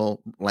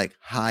potential like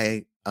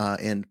high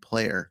end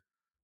player.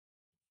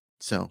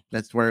 So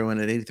that's where I went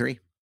at 83.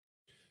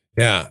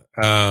 Yeah.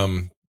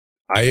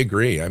 I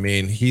agree. I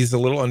mean, he's a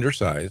little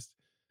undersized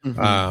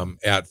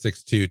at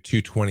 6'2",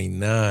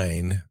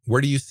 229.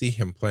 Where do you see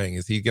him playing?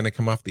 Is he going to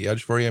come off the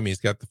edge for you? I mean, he's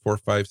got the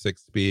 4.56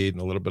 speed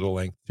and a little bit of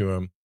length to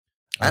him.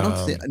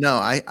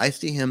 I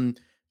see him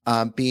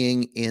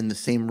being in the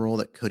same role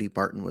that Cody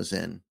Barton was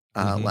in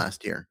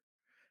last year.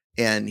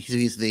 And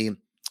he's an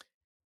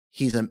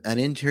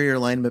interior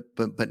lineman,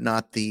 but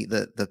not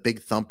the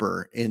big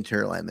thumper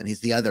interior lineman. He's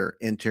the other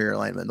interior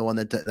lineman, the one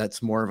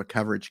that's more of a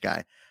coverage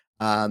guy.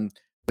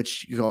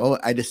 Which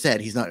I just said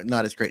he's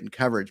not as great in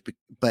coverage,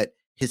 but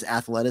his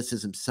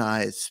athleticism,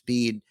 size,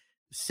 speed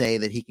say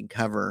that he can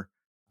cover.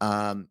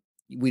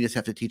 We just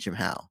have to teach him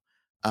how.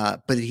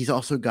 But he's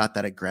also got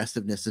that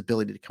aggressiveness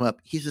ability to come up.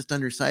 He's just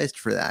undersized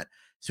for that.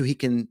 So he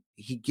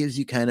gives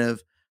you kind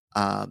of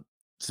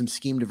some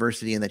scheme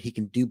diversity in that he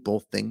can do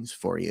both things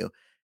for you.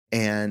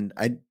 And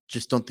I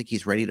just don't think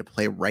he's ready to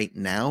play right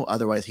now.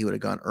 Otherwise, he would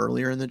have gone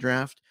earlier in the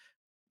draft.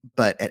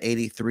 But at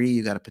 83,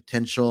 you got a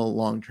potential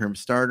long-term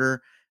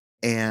starter,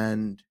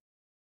 and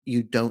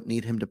you don't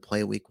need him to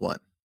play week 1.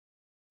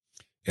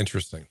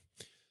 Interesting.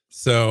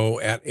 So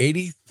at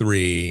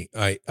 83,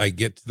 I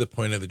get to the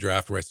point of the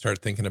draft where I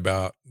start thinking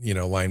about,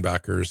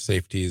 linebackers,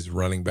 safeties,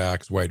 running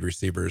backs, wide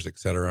receivers,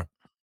 etc.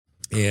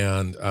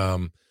 And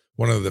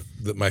one of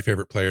my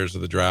favorite players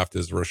of the draft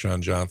is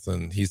Roschon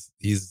Johnson. He's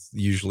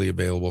usually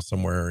available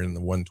somewhere in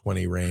the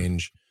 120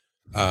 range.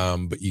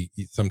 But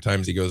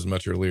sometimes he goes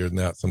much earlier than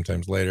that,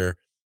 sometimes later.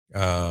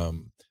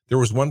 There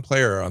was one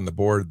player on the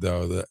board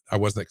though that I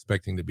wasn't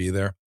expecting to be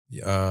there.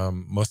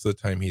 Most of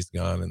the time he's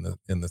gone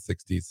in the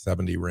 60,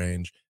 70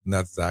 range, and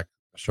that's Zach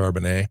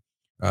Charbonnet,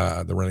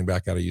 the running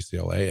back out of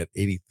UCLA at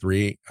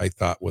 83. I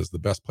thought was the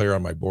best player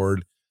on my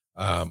board.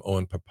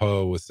 Owen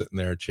Pappoe was sitting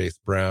there, Chase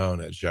Brown,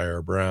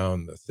 Jair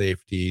Brown, the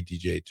safety,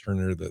 DJ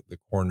Turner, the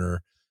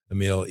corner,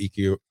 Emil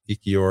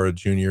Ikiora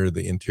Jr.,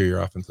 the interior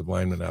offensive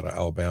lineman out of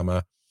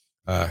Alabama.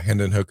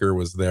 Hendon Hooker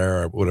was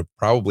there. I would have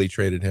probably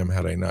traded him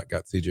had I not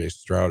got CJ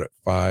Stroud at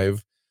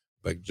 5.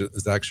 But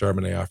Zach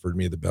Charbonnet offered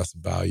me the best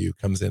value.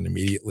 Comes in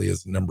immediately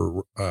as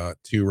number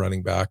 2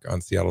 running back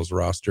on Seattle's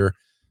roster.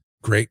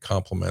 Great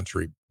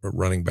complementary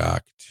running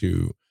back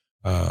to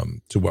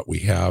what we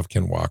have.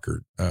 Ken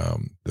Walker,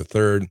 the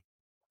third,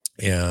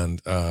 and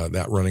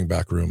that running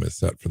back room is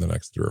set for the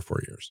next 3 or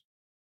 4 years.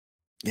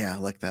 Yeah, I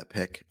like that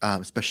pick,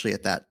 especially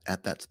at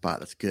that spot.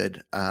 That's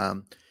good.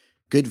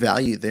 Good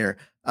value there.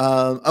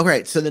 All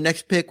right, so the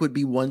next pick would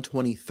be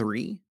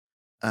 123,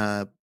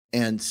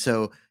 and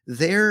so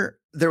there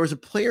was a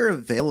player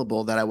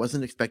available that I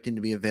wasn't expecting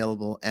to be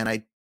available, and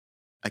I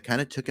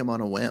kind of took him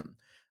on a whim.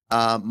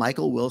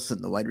 Michael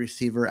Wilson, the wide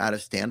receiver out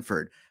of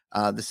Stanford.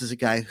 This is a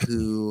guy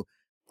who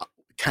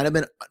kind of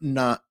been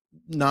not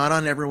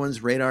on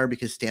everyone's radar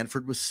because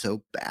Stanford was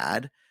so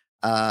bad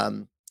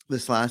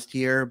this last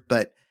year,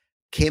 but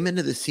came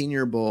into the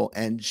Senior Bowl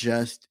and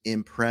just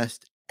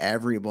impressed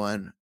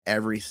everyone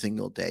every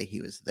single day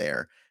he was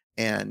there.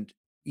 And,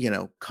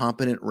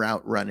 competent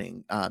route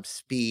running,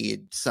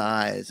 speed,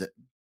 size,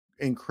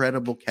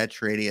 incredible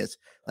catch radius.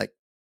 Like,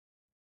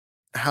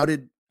 how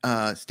did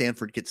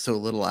Stanford get so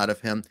little out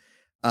of him?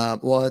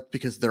 Well, it's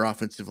because their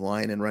offensive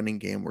line and running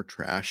game were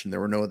trash and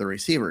there were no other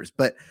receivers.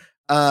 But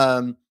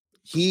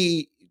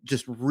he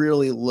just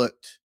really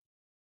looked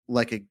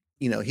like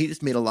he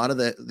just made a lot of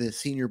the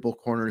Senior Bowl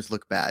corners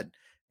look bad.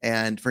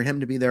 And for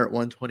him to be there at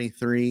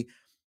 123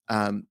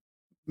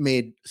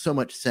 made so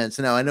much sense.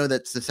 Now, I know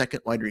that's the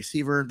second wide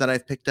receiver that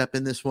I've picked up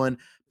in this one,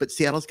 but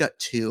Seattle's got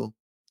 2,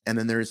 and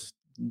then there's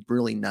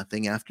really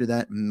nothing after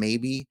that.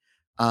 Maybe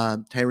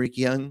Tyreek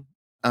Young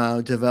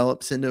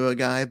develops into a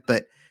guy,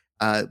 but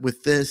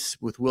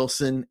with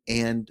Wilson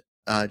and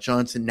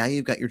Johnson, now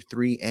you've got your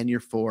 3 and your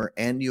 4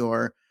 and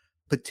your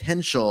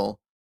potential,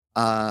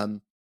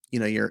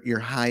 your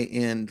high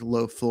end,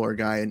 low floor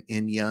guy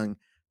in Young.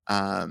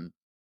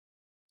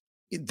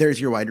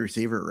 There's your wide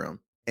receiver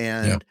room,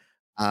 and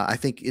I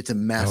think it's a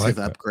massive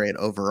upgrade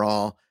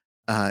overall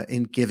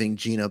in giving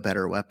Geno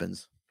better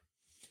weapons.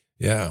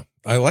 Yeah,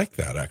 I like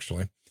that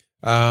actually.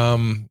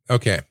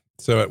 Okay.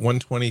 So at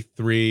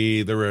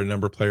 123, there were a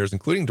number of players,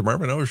 including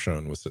DeMarvin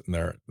Overshown was sitting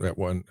there at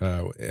one,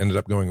 ended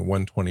up going at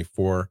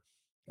 124.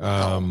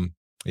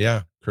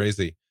 Yeah,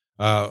 crazy.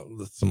 Some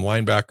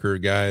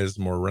linebacker guys,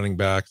 more running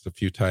backs, a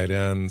few tight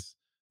ends.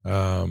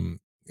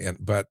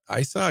 But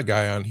I saw a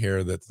guy on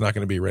here that's not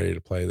going to be ready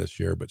to play this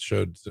year, but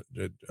showed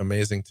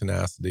amazing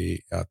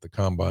tenacity at the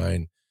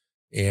combine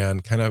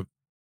and kind of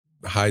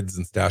hides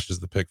and stashes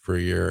the pick for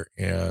a year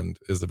and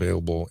is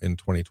available in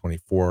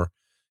 2024.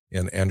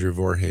 And Andrew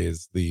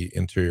Voorhees, the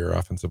interior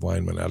offensive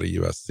lineman out of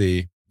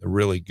USC, a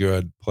really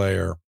good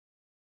player,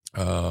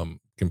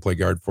 can play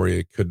guard for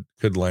you,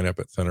 could line up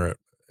at center.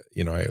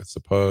 I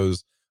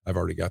suppose I've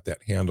already got that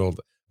handled.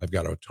 I've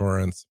got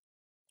O'Torrance.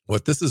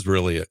 What this is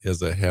really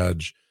is a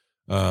hedge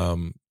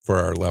for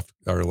our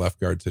left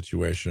guard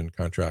situation.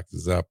 Contract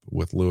is up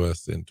with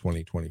Lewis in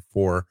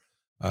 2024.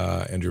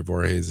 Andrew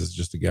Voorhees is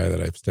just a guy that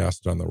I've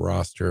stashed on the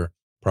roster,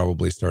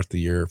 probably start the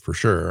year for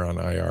sure on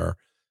IR,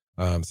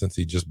 since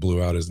he just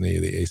blew out his knee,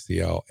 the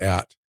ACL,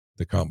 at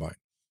the combine.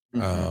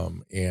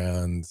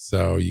 And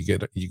so you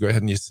go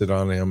ahead and you sit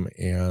on him,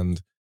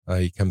 and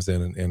he comes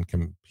in and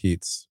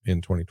competes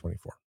in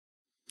 2024.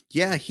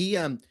 Yeah, he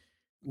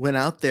went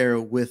out there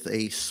with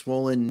a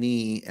swollen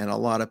knee and a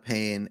lot of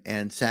pain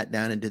and sat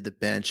down and did the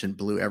bench and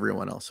blew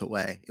everyone else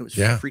away. It was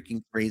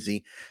freaking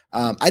crazy.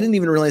 I didn't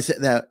even realize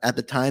that at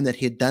the time that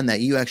he had done that.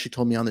 You actually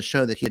told me on the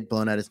show that he had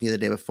blown out his knee the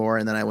day before,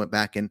 and then I went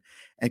back and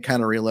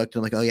kind of relooked, and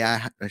I'm like, oh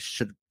yeah, I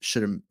should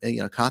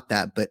have caught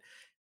that. But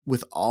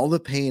with all the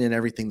pain and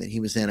everything that he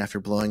was in after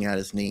blowing out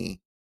his knee,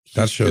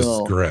 that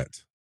shows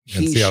grit.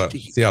 And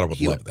Seattle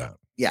would love that.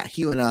 yeah,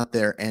 he went out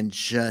there and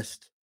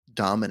just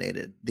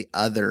dominated the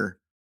other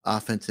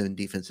offensive and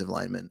defensive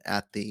linemen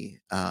at the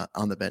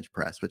on the bench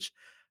press, which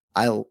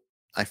I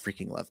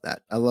freaking love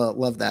that. I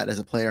love that as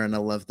a player, and I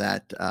love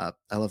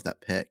that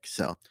pick.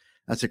 So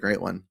that's a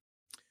great one.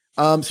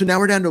 So now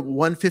we're down to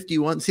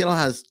 151. Seattle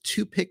has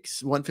 2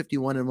 picks,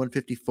 151 and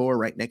 154,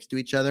 right next to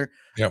each other.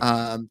 Yep.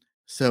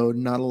 So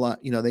not a lot.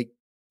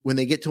 When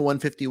they get to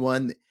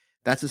 151,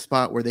 that's a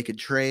spot where they could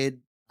trade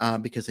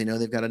because they know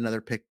they've got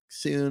another pick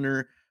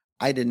sooner.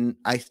 I didn't.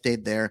 I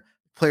stayed there.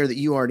 Player that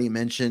you already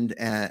mentioned,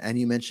 and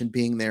you mentioned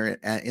being there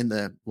in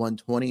the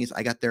 120s.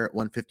 I got there at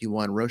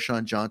 151.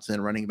 Roschon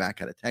Johnson, running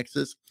back out of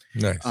Texas.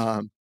 Nice.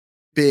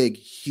 Big,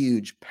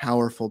 huge,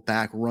 powerful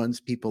back, runs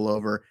people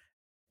over.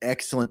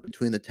 Excellent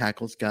between the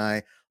tackles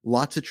guy.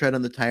 Lots of tread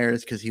on the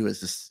tires because he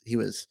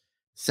was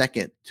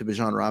second to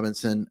Bijan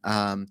Robinson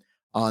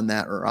on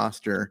that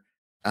roster.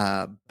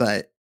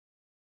 But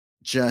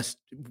just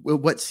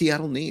what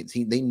Seattle needs.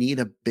 They need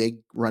a big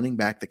running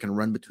back that can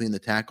run between the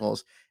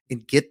tackles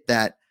and get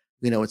that.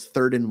 It's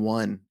 3rd and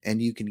 1,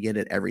 and you can get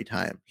it every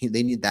time.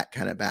 They need that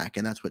kind of back,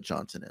 and that's what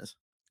Johnson is.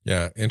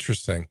 Yeah,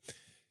 interesting.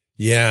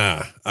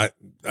 Yeah,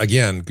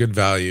 again, good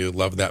value.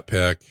 Love that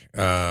pick.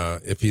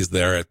 If he's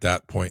there at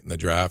that point in the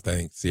draft, I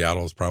think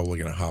Seattle is probably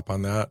going to hop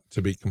on that.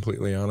 To be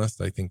completely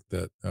honest, I think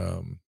that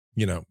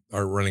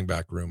our running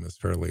back room is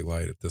fairly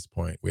light at this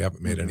point. We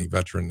haven't made any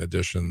veteran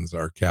additions.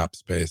 Our cap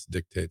space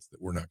dictates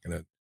that we're not going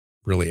to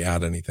really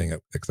add anything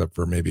except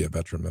for maybe a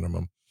veteran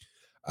minimum.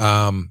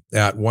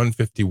 At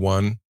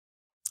 151.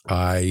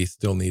 I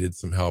still needed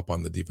some help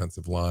on the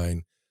defensive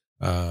line,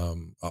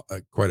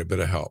 quite a bit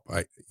of help.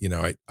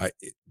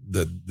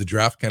 The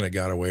draft kind of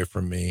got away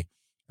from me.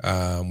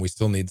 We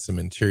still need some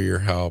interior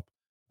help,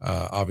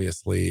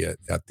 obviously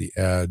at the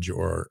edge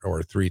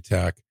or 3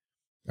 tech,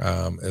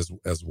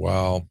 as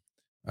well.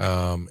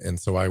 And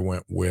so I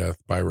went with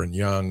Byron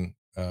Young,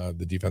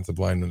 the defensive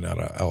lineman out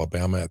of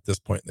Alabama. At this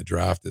point in the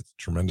draft, it's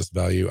tremendous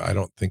value. I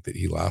don't think that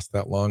he lasts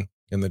that long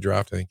in the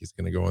draft. I think he's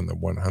going to go in the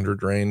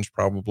 100 range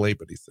probably,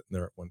 but he's sitting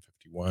there at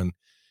 151.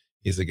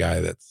 He's a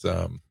guy that's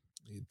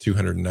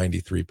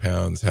 293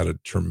 pounds, had a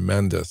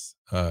tremendous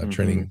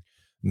training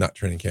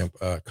camp,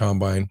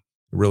 combine,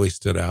 really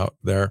stood out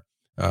there,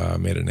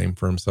 made a name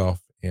for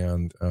himself,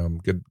 and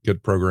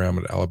good program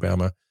at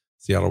Alabama.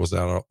 Seattle was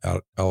out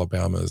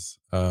Alabama's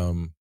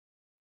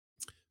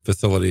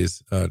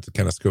facilities to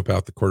kind of scope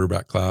out the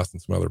quarterback class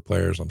and some other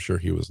players. I'm sure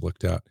he was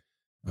looked at.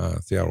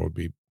 Seattle would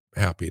be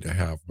happy to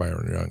have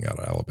Byron Young out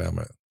of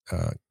Alabama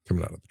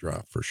coming out of the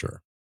draft for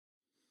sure.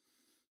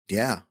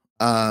 Yeah.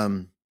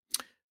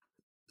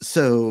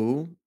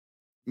 So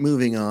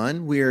moving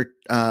on, we're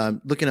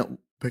looking at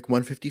pick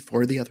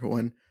 154, the other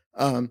one.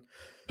 And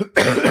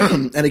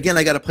again,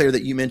 I got a player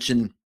that you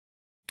mentioned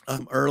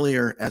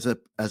earlier as a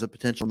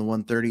potential in the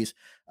 130s.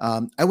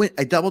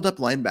 I doubled up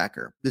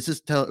linebacker. This is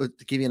to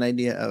give you an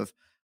idea of,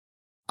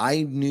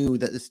 I knew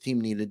that this team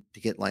needed to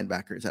get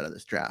linebackers out of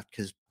this draft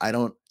because I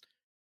don't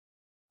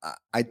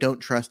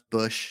trust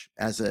Bush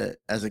as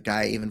a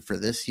guy even for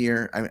this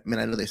year. I mean,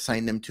 I know they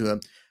signed him to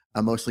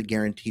a mostly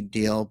guaranteed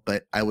deal,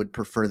 but I would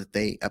prefer that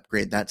they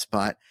upgrade that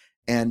spot.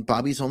 And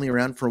Bobby's only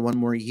around for 1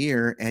 more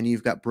year, and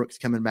you've got Brooks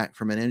coming back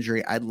from an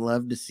injury. I'd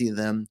love to see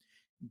them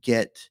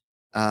get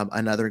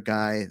another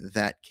guy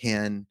that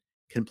can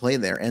play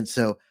there. And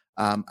so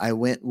I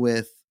went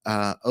with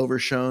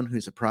Overshone,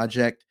 who's a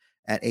project,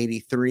 at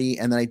 83,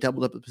 and then I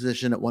doubled up the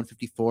position at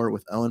 154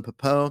 with Owen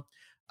Popo.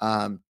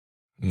 Out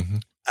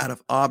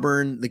of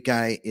Auburn, the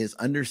guy is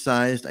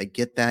undersized. I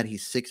get that.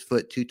 He's 6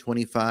 foot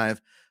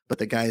 225, but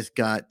the guy's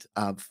got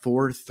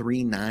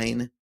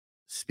 4.39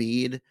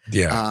 speed.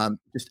 Yeah.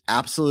 Just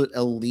absolute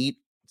elite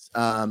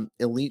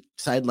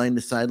sideline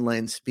to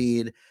sideline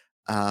speed.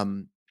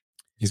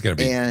 He's going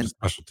to be a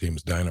special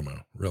teams dynamo,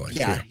 really.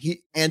 Yeah. Too.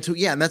 And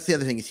that's the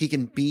other thing is he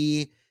can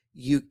be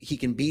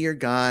your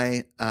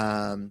guy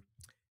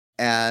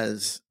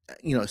as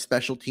a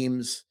special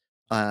teams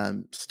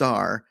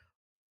star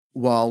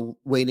while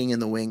waiting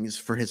in the wings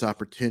for his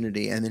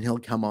opportunity, and then he'll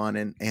come on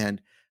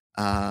and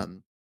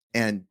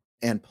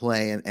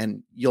play,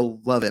 and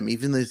you'll love him,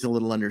 even though he's a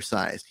little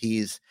undersized.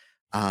 He's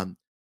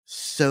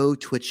so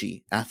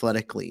twitchy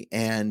athletically,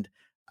 and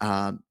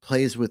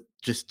plays with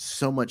just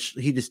so much.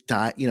 He just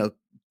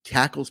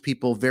tackles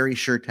people, very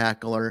sure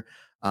tackler,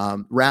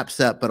 wraps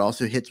up, but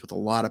also hits with a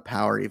lot of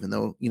power, even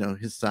though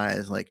his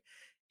size. Like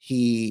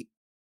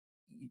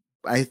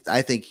I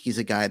think he's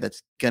a guy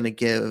that's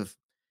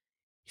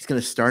he's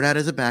going to start out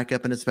as a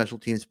backup and a special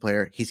teams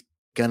player. He's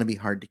going to be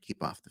hard to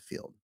keep off the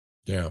field.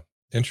 Yeah.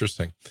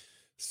 Interesting.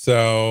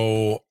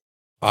 So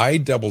I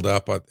doubled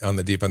up on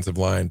the defensive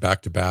line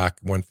back to back,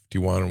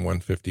 151 and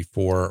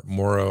 154.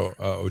 Moro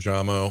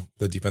Ojamo,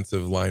 the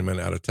defensive lineman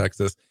out of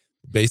Texas,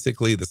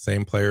 basically the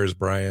same player as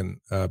Byron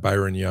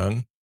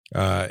Young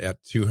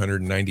at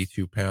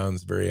 292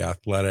 pounds, very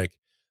athletic.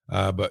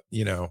 But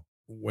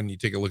when you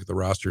take a look at the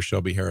roster,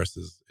 Shelby Harris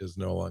is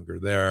no longer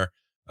there.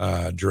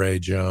 Dre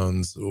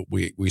Jones,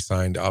 we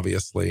signed,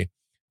 obviously,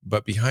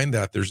 but behind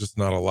that, there's just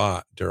not a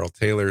lot. Darrell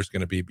Taylor is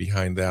going to be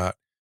behind that.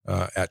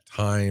 at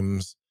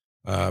times,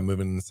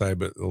 moving inside,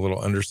 but a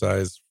little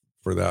undersized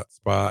for that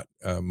spot,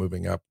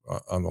 moving up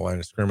on the line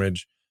of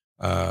scrimmage.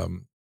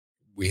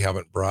 We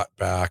haven't brought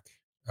back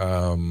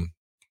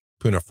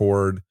Puna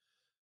Ford.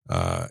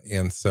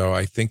 And so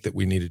I think that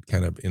we needed to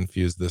kind of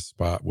infuse this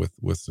spot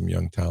with some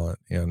young talent,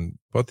 and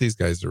both these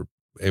guys are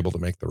able to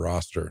make the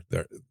roster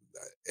there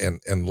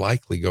and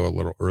likely go a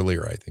little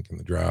earlier, I think, in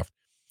the draft.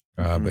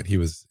 But he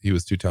was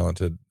too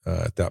talented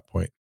at that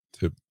point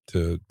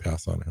to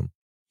pass on him.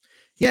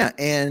 Yeah.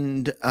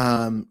 And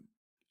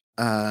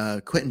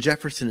Quentin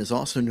Jefferson is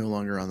also no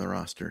longer on the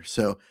roster.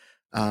 So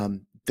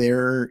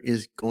there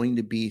is going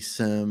to be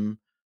some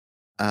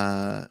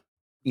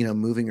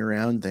moving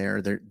around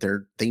there.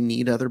 They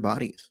need other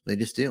bodies. They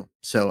just do.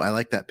 So I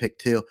like that pick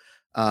too.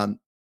 The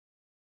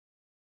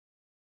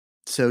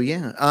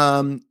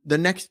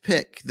next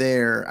pick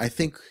there, I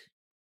think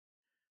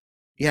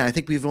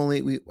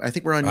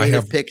we're on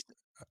native picks.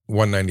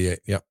 198.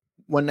 Yeah.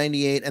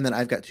 198. And then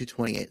I've got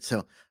 228.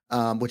 So,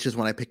 which is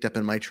one I picked up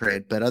in my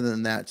trade. But other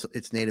than that,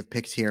 it's native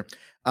picks here.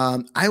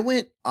 I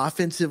went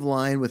offensive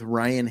line with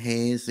Ryan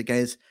Hayes. The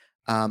guy's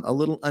a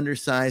little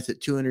undersized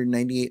at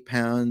 298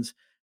 pounds.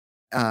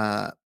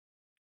 But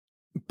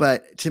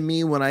to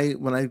me, when I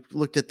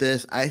looked at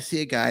this, I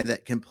see a guy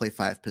that can play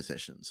 5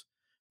 positions.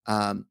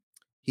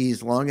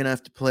 He's long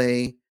enough to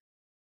play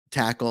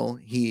tackle.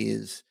 He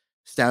is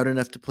stout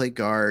enough to play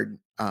guard,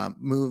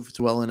 moves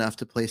well enough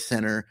to play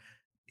center.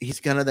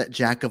 He's kind of that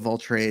jack of all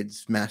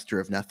trades,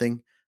 master of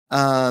nothing.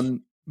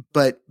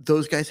 But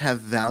those guys have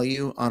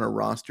value on a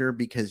roster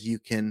because you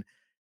can,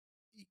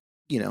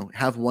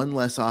 have one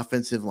less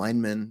offensive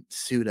lineman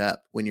suit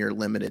up when you're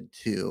limited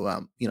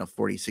to,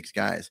 46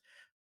 guys.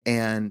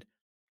 And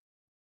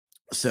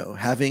so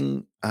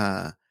having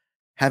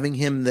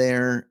him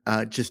there,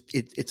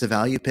 it's a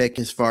value pick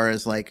as far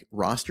as like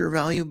roster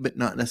value, but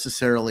not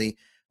necessarily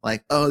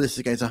like, oh,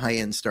 this guy's a high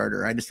end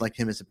starter. I just like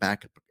him as a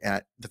backup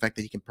at the fact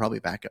that he can probably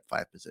back up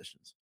 5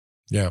 positions.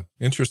 Yeah.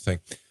 Interesting.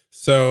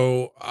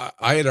 So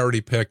I had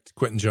already picked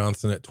Quentin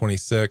Johnson at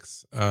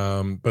 26.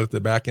 But at the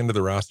back end of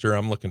the roster,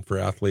 I'm looking for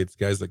athletes,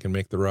 guys that can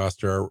make the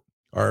roster.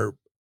 Our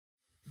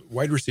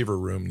wide receiver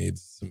room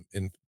needs some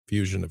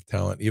infusion of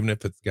talent, even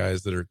if it's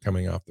guys that are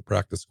coming off the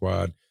practice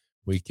squad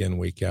week in,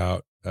 week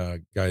out,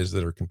 guys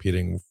that are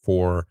competing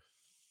for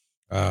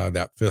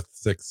that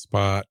 5th, 6th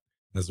spot,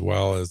 as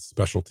well as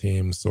special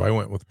teams. So I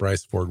went with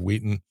Bryce Ford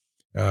Wheaton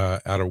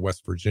out of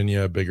West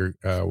Virginia, bigger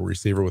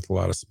receiver with a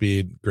lot of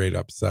speed, great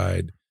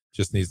upside,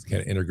 just needs to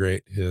kind of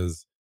integrate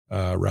his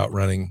route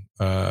running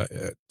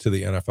to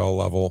the NFL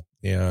level.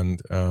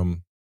 And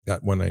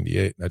at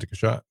 198, I took a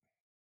shot.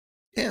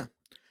 Yeah.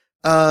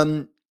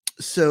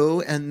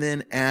 So, and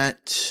then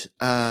at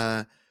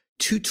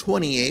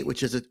 228,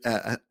 which is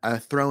a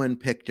throw-in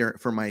pick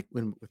for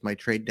with my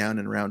trade down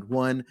in round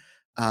 1,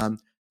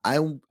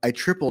 I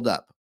tripled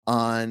up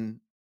on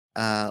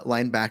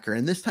linebacker,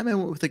 and this time I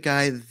went with a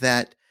guy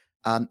that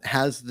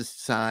has the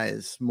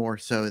size more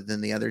so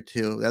than the other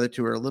two. The other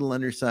two are a little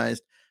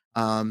undersized,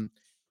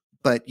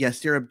 but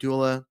Yasir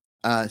Abdullah,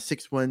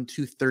 6'1",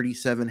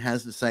 237,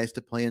 has the size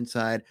to play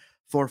inside.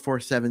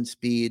 4.47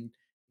 speed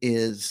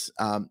is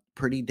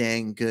pretty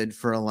dang good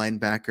for a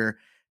linebacker,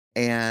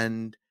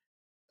 and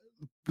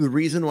the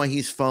reason why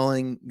he's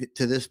falling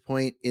to this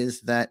point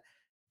is that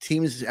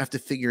teams have to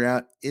figure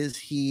out, is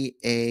he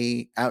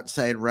a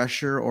outside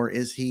rusher or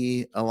is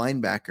he a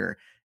linebacker?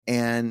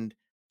 And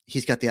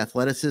he's got the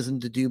athleticism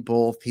to do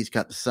both. He's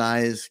got the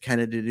size kind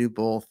of to do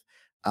both.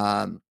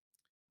 But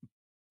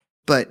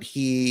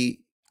I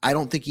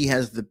don't think he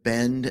has the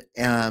bend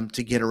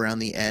to get around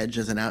the edge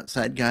as an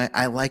outside guy.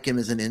 I like him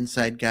as an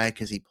inside guy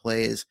because he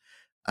plays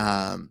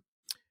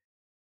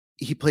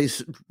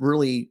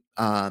really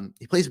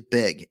he plays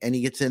big, and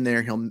he gets in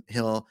there.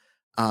 He'll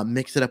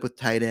mix it up with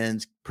tight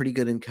ends, pretty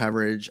good in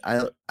coverage.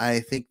 I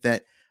think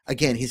that,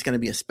 again, he's going to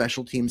be a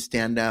special team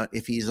standout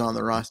if he's on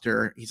the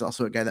roster. He's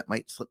also a guy that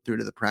might slip through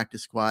to the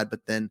practice squad,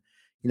 but then,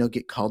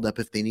 get called up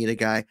if they need a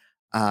guy.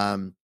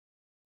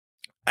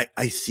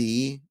 I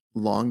see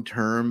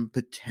long-term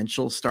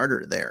potential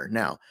starter there.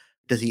 Now,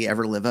 does he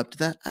ever live up to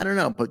that? I don't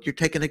know, but you're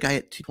taking a guy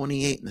at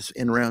 228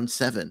 in round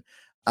 7.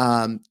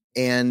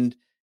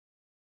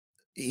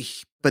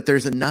 But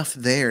there's enough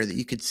there that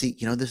you could see,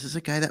 this is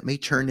a guy that may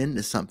turn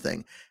into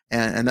something.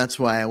 And that's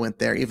why I went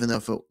there, even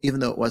though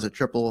it was a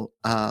triple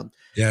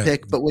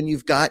pick. But when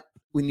you've got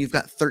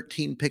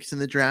 13 picks in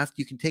the draft,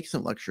 you can take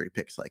some luxury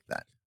picks like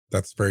that.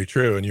 That's very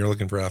true. And you're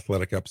looking for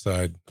athletic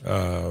upside,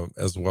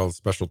 as well as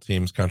special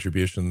teams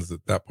contributions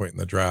at that point in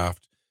the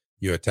draft.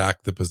 You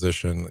attack the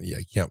position. Yeah,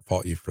 I can't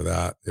fault you for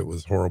that. It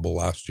was horrible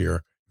last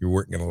year. You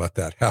weren't going to let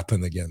that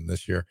happen again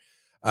this year.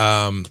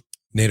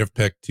 Native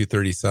pick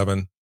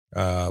 237.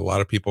 A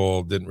lot of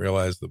people didn't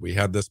realize that we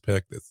had this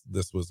pick.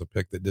 This was a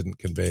pick that didn't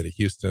convey to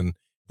Houston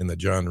in the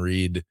John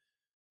Reed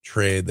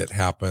trade that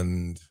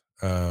happened,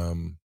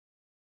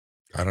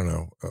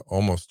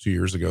 almost 2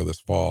 years ago this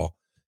fall.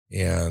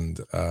 And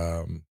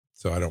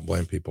so I don't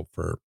blame people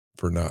for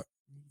not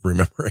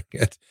remembering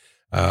it.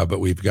 But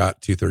we've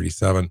got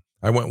 237.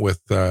 I went with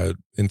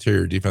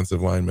interior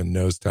defensive lineman,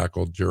 nose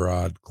tackle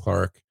Gerard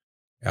Clark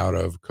out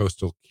of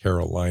Coastal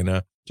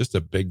Carolina. Just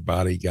a big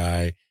body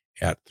guy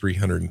at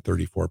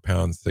 334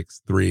 pounds,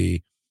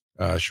 6'3",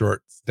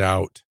 short,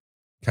 stout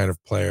kind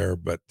of player,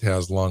 but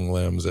has long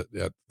limbs at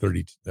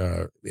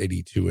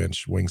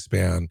 82-inch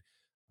wingspan.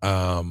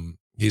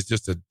 He's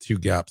just a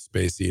two-gap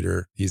space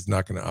eater. He's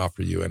not going to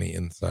offer you any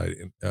inside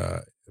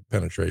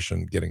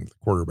penetration, getting the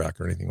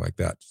quarterback or anything like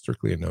that.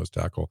 Strictly a nose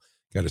tackle.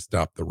 Got to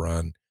stop the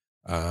run.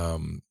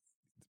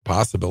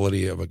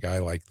 Possibility of a guy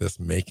like this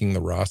making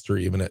the roster,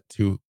 even at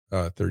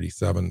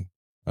 237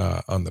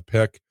 on the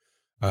pick,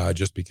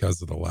 just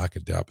because of the lack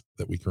of depth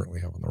that we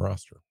currently have on the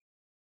roster.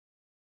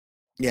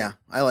 Yeah,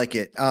 I like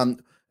it.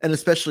 And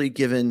especially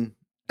given,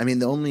 I mean,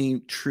 the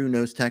only true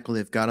nose tackle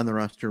they've got on the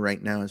roster right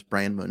now is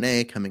Brian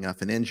Monet, coming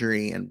off an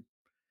injury and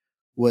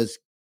was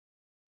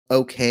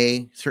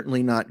okay,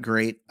 certainly not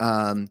great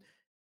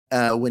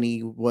when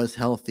he was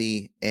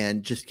healthy,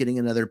 and just getting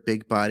another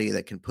big body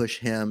that can push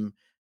him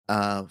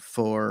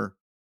for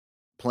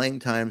playing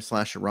time /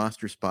 a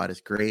roster spot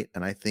is great.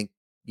 And I think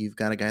you've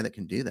got a guy that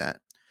can do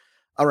that.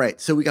 All right.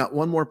 So we got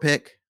one more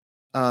pick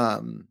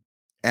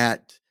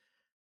at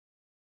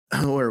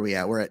where are we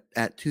at? We're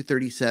at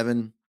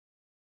 237.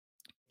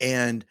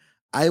 And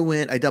I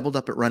doubled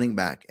up at running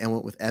back and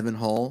went with Evan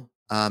Hull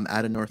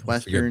out of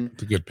Northwestern.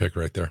 It's a good pick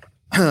right there.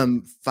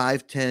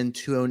 5'10",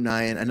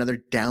 209, another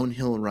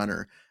downhill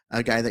runner,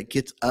 a guy that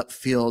gets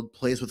upfield,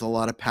 plays with a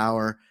lot of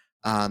power,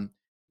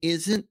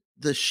 isn't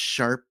the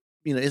sharp,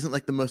 isn't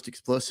like the most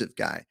explosive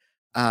guy,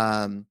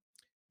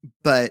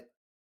 but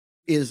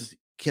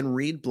can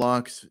read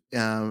blocks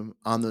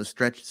on those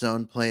stretch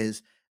zone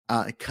plays,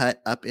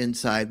 cut up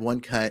inside,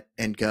 one cut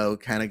and go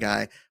kind of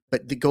guy.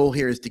 But the goal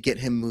here is to get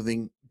him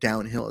moving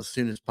downhill as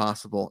soon as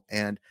possible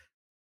and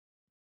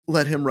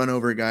let him run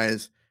over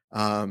guys.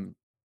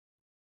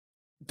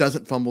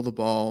 Doesn't fumble the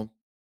ball,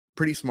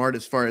 pretty smart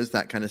as far as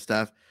that kind of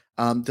stuff.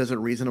 Does a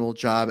reasonable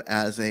job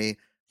as in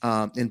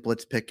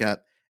blitz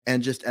pickup,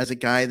 and just as a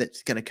guy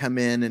that's going to come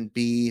in and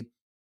be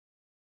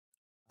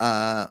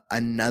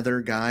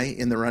another guy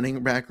in the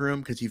running back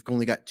room, because you've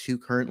only got two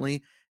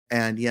currently.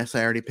 And yes,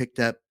 I already picked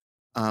up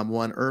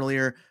one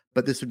earlier,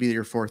 but this would be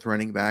your fourth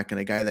running back,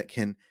 and a guy that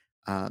can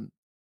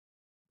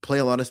play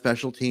a lot of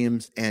special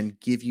teams and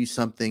give you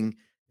something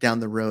down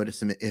the road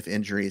if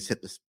injuries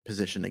hit this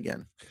position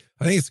again.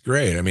 I think it's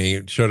great. I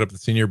mean, he showed up at the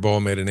Senior Bowl,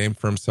 made a name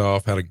for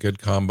himself, had a good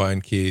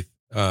combine, Keith,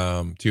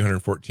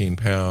 214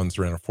 pounds,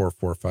 ran a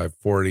 4.45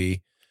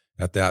 40.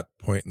 At that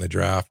point in the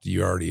draft,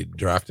 you already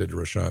drafted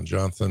Rashawn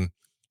Johnson.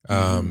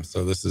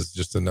 So this is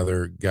just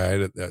another guy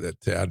to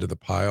add to the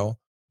pile.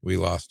 We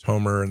lost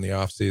Homer in the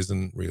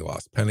offseason. We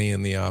lost Penny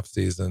in the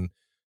offseason.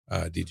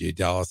 DJ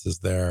Dallas is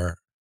there.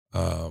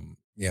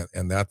 Yeah,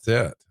 and that's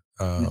it.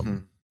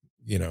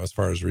 As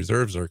far as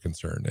reserves are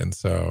concerned. And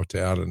so to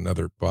add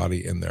another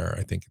body in there,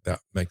 I think that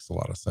makes a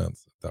lot of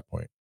sense at that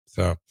point.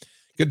 So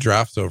good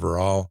drafts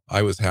overall.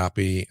 I was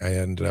happy. I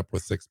ended up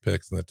with 6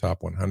 picks in the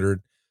top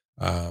 100.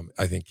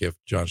 I think if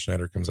John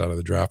Schneider comes out of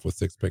the draft with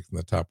 6 picks in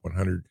the top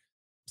 100,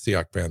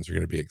 Seahawks fans are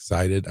going to be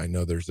excited. I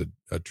know there's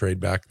a trade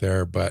back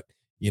there, but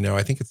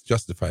I think it's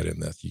justified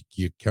in this.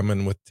 You come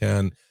in with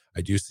 10.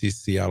 I do see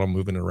Seattle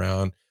moving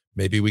around.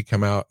 Maybe we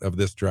come out of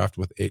this draft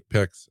with 8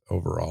 picks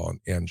overall,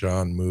 and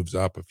John moves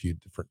up a few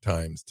different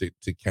times to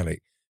kind of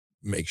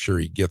make sure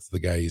he gets the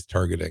guy he's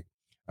targeting.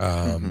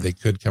 They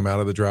could come out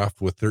of the draft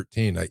with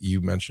 13.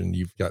 You mentioned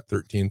you've got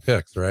 13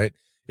 picks, right?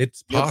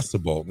 It's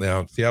possible.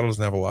 Now, Seattle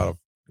doesn't have a lot of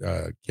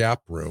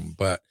cap room,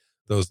 but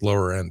those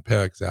lower end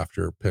picks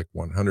after pick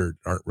 100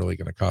 aren't really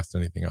going to cost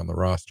anything on the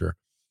roster.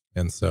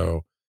 And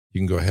so you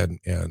can go ahead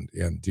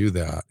and do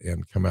that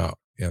and come out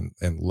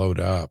and load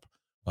up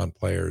on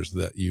players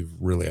that you've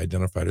really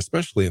identified,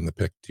 especially in the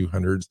pick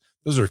 200s.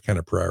 Those are kind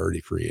of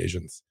priority free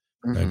agents,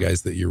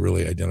 guys that you're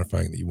really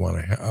identifying that you want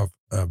to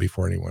have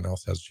before anyone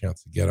else has a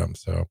chance to get them.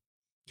 So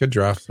good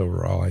drafts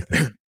overall, I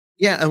think.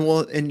 Yeah.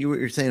 And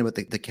you're saying about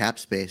the cap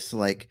space,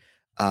 like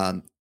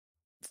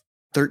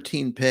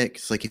 13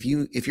 picks, like if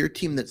you're a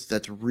team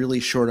that's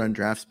really short on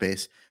draft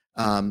space,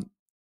 the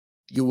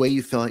way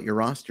you fill out your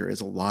roster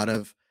is a lot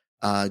of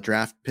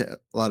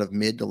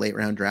mid to late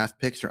round draft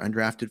picks or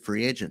undrafted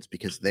free agents,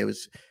 because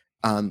those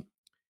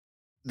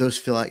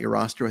fill out your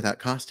roster without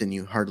costing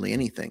you hardly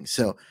anything.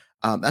 So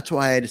that's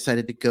why I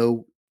decided to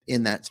go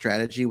in that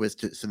strategy,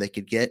 so they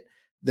could get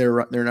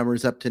their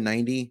numbers up to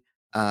 90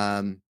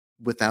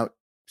 without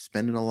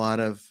spending a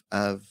lot of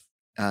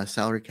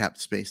salary cap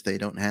space they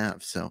don't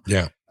have. So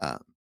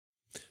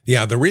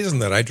yeah, the reason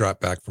that I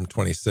dropped back from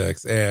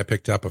 26, I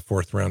picked up a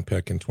 4th round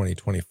pick in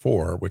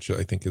 2024, which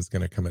I think is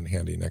going to come in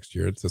handy next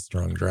year. It's a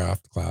strong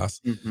draft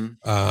class.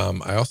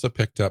 I also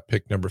picked up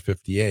pick number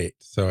 58.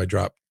 So I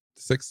dropped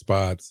 6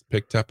 spots,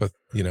 picked up a,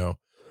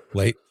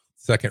 late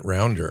second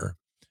rounder,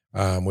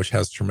 which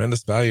has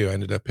tremendous value. I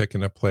ended up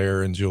picking a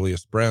player in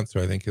Julius Brents,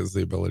 who I think has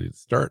the ability to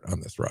start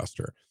on this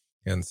roster.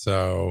 And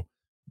so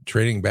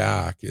trading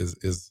back is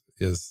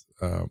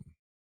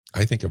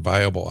I think, a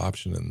viable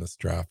option in this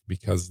draft,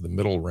 because the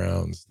middle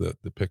rounds, the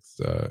picks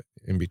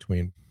in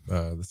between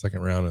the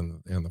second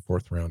round and the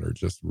fourth round, are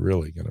just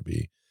really going to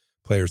be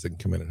players that can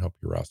come in and help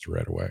your roster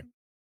right away.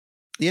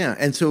 Yeah,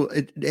 and so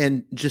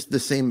and just the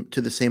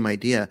same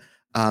idea.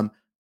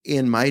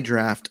 In my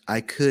draft,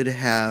 I could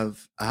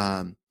have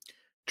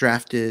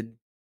drafted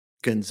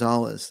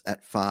Gonzalez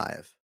at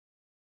 5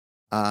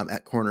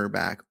 at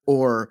cornerback,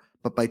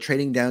 but by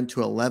trading down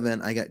to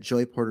 11, I got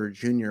Joey Porter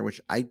Jr., which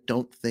I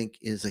don't think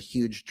is a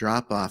huge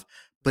drop off,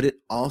 but it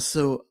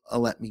also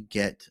let me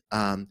get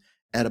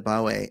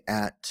Adebayo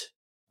at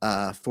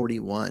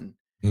 41,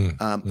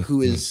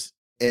 who is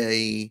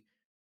a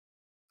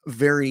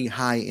very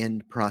high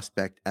end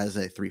prospect as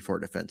a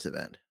 3-4 defensive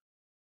end.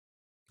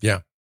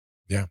 Yeah.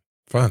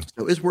 Fun.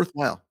 So it's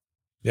worthwhile.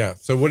 Yeah.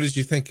 So what did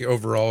you think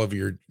overall of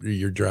your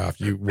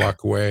draft? You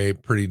walk away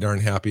pretty darn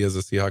happy as a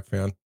Seahawks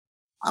fan?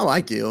 Oh,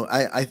 I do.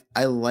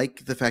 I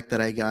like the fact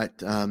that I got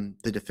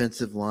the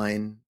defensive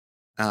line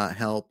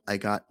help. I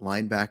got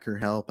linebacker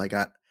help. I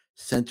got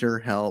center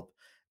help.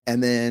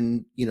 And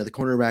then, the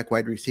cornerback,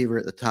 wide receiver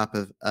at the top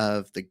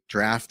of the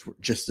draft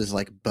just as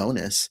like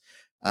bonus.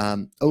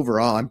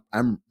 Overall,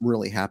 I'm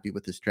really happy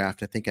with this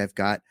draft. I think I've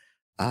got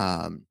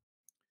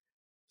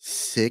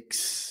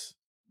 6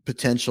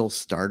 potential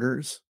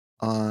starters.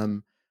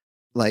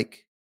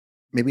 Like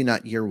maybe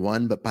not year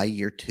 1, but by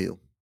year 2.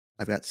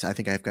 I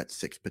think I've got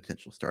 6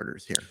 potential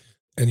starters here.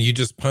 And you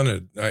just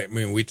punted. I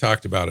mean, we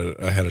talked about it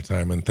ahead of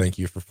time, and thank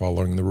you for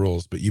following the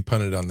rules, but you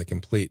punted on the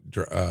complete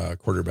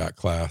quarterback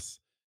class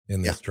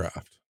in this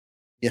draft.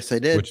 Yes, I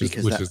did. Which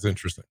is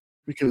interesting.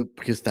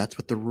 Because that's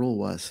what the rule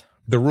was.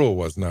 The rule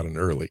was not an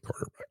early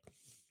quarterback.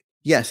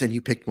 Yes, and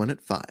you picked one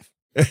at 5.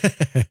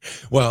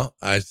 Well,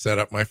 I set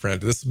up my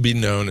friend. This would be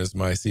known as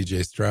my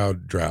CJ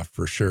Stroud draft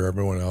for sure.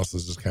 Everyone else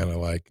is just kind of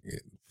like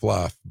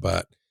fluff,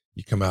 but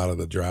you come out of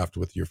the draft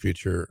with your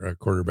future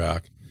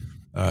quarterback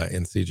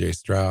in CJ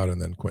Stroud,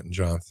 and then Quentin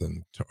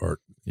Johnson, or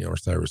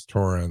Cyrus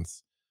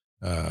Torrance,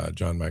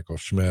 John Michael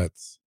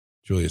Schmitz,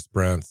 Julius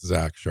Brents,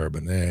 Zach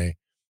Charbonnet.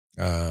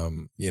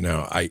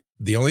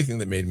 The only thing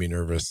that made me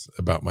nervous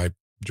about my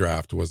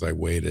draft was I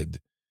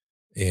waited,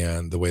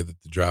 and the way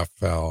that the draft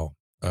fell,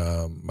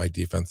 my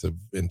defensive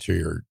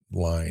interior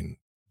line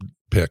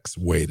picks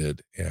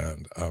weighted,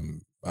 and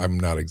I'm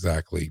not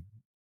exactly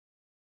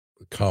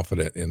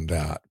confident in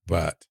that,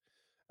 but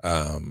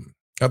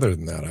other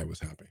than that, I was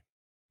happy.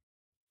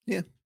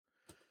 Yeah.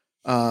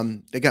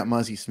 They got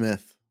Mozzie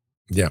Smith.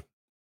 Yeah.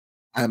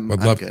 I'm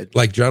good.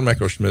 Like John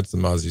Michael Schmitz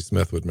and Mozzie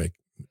Smith would make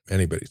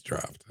anybody's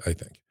draft, I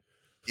think.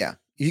 Yeah.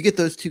 You get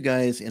those 2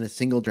 guys in a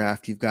single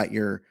draft, you've got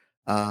your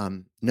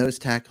nose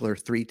tackle or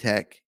 3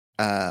 tech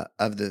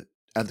of the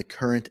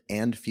current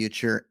and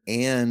future,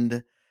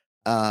 and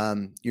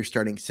your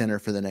starting center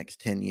for the next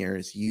 10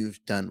 years.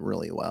 You've done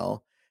really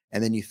well.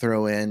 And then you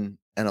throw in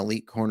an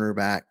elite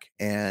cornerback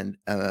and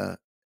a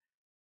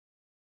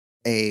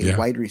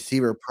wide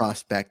receiver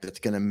prospect that's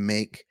going to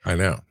make how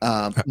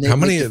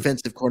many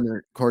defensive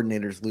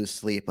coordinators lose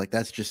sleep. Like,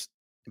 that's just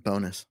a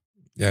bonus.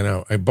 Yeah, I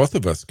know. Both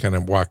of us kind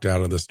of walked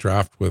out of this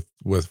draft with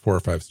 4 or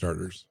 5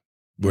 starters,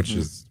 which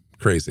is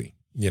crazy,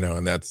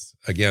 and that's,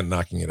 again,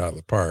 knocking it out of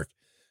the park,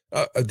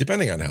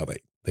 depending on how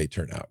they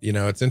turn out.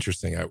 It's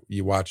interesting.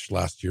 You watched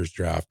last year's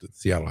draft.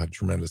 Seattle had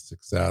tremendous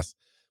success,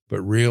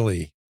 but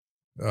really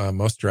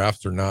most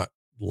drafts are not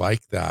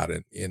like that.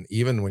 And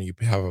even when you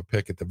have a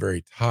pick at the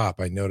very top,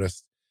 I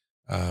noticed,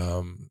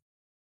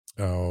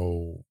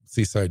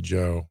 Seaside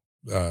Joe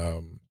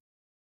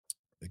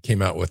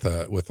came out with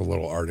a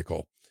little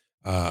article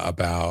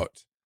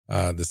about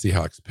the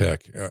Seahawks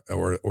pick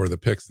or the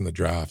picks in the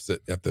drafts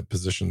at the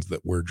positions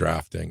that we're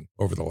drafting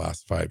over the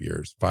last 5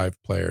 years,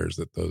 5 players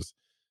at those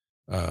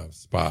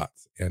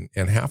spots, and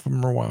half of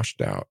them are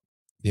washed out,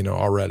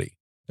 already.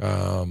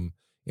 And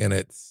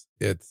it's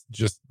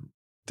just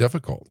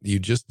difficult. You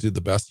just do the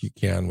best you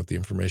can with the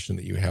information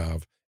that you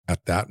have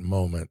at that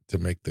moment to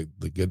make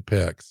the good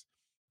picks.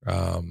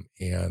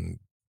 And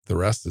the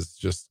rest is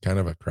just kind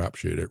of a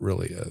crapshoot. It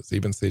really is.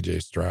 Even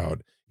CJ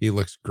Stroud, he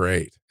looks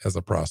great as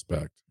a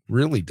prospect,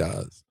 really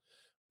does,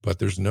 but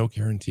there's no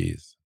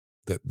guarantees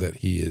that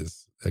he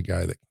is a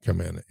guy that can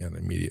come in and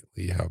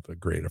immediately have a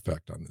great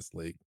effect on this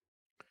league.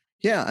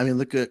 Yeah, I mean,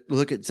 look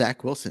at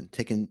Zach Wilson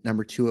taking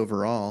number 2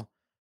 overall,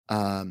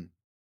 and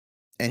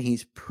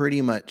he's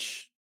pretty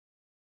much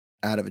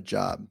out of a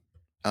job,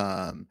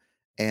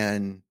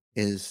 and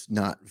is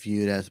not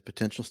viewed as a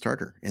potential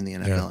starter in the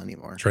NFL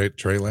anymore.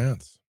 Trey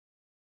Lance.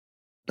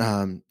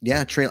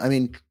 Trey. I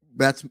mean,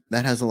 that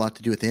has a lot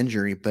to do with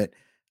injury, but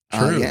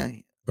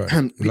but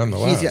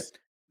nonetheless,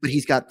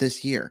 he's got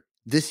this year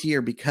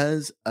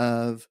because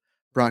of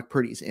Brock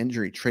Purdy's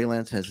injury. Trey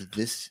Lance has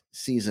this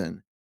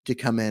season to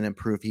come in and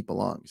prove he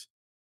belongs.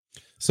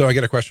 So I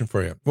got a question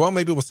for you. Well,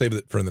 maybe we'll save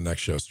it for the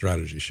next show,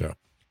 strategy show.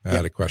 I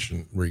had a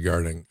question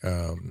regarding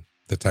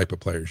the type of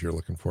players you're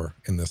looking for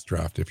in this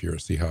draft if you're a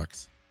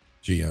Seahawks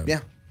GM.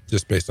 Yeah.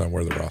 Just based on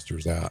where the roster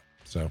is at.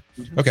 So,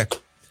 okay.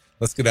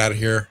 let's get out of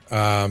here.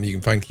 You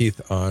can find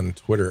Keith on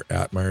Twitter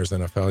at Myers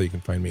NFL. You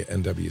can find me at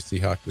NW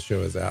Seahawk. The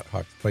show is at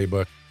Hawks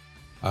Playbook.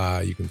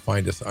 You can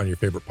find us on your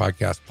favorite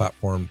podcast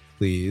platform,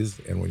 please.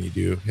 And when you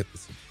do, hit the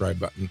subscribe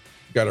button.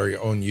 We've got our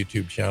own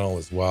YouTube channel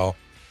as well.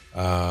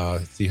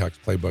 Seahawks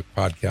Playbook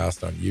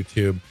podcast on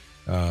YouTube.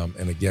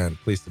 And again,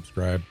 please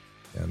subscribe,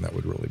 and that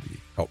would really be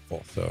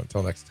helpful. So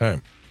until next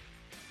time,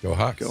 go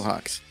Hawks. Go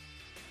Hawks.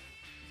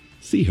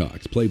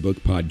 Seahawks Playbook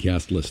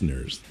podcast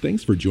listeners,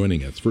 thanks for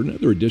joining us for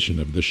another edition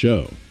of the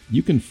show.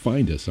 You can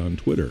find us on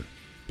Twitter.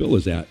 Bill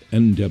is at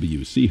NW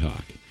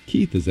Seahawk.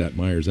 Keith is at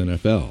Myers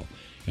NFL.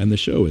 And the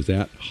show is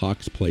at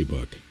Hawks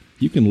Playbook.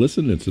 You can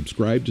listen and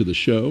subscribe to the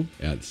show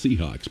at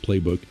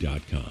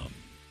SeahawksPlaybook.com.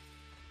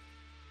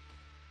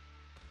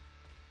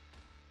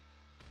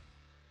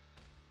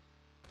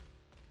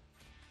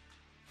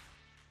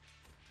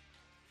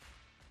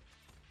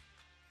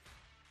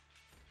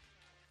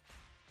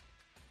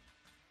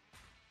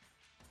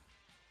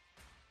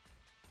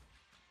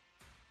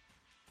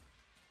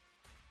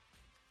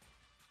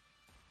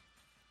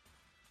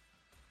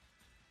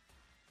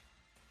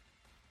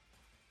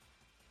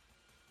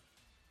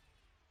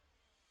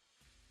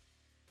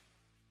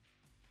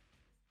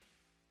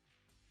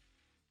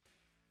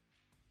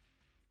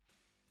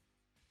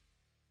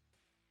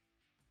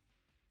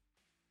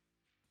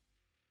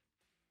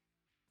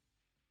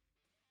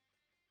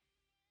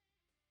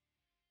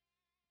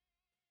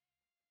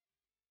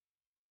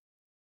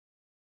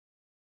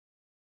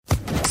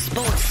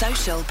 Sports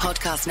Social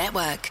Podcast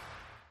Network.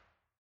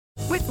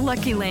 With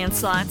Lucky Land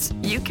Slots,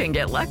 you can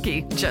get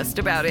lucky just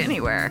about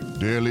anywhere.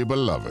 Dearly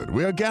beloved,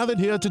 we are gathered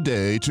here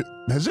today to...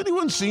 Has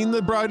anyone seen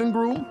the bride and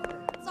groom?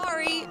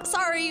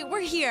 Sorry,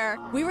 we're here.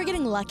 We were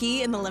getting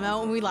lucky in the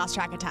limo and we lost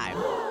track of time.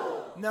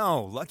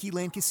 No, Lucky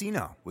Land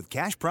Casino, with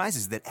cash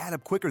prizes that add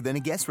up quicker than a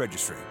guest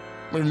registry.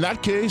 In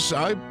that case,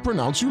 I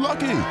pronounce you lucky.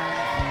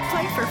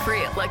 Play for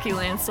free at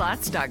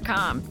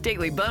LuckyLandSlots.com.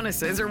 Daily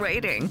bonuses are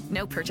waiting.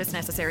 No purchase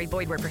necessary.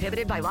 Void where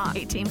prohibited by law.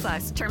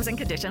 18+. Terms and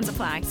conditions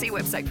apply. See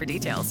website for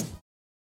details.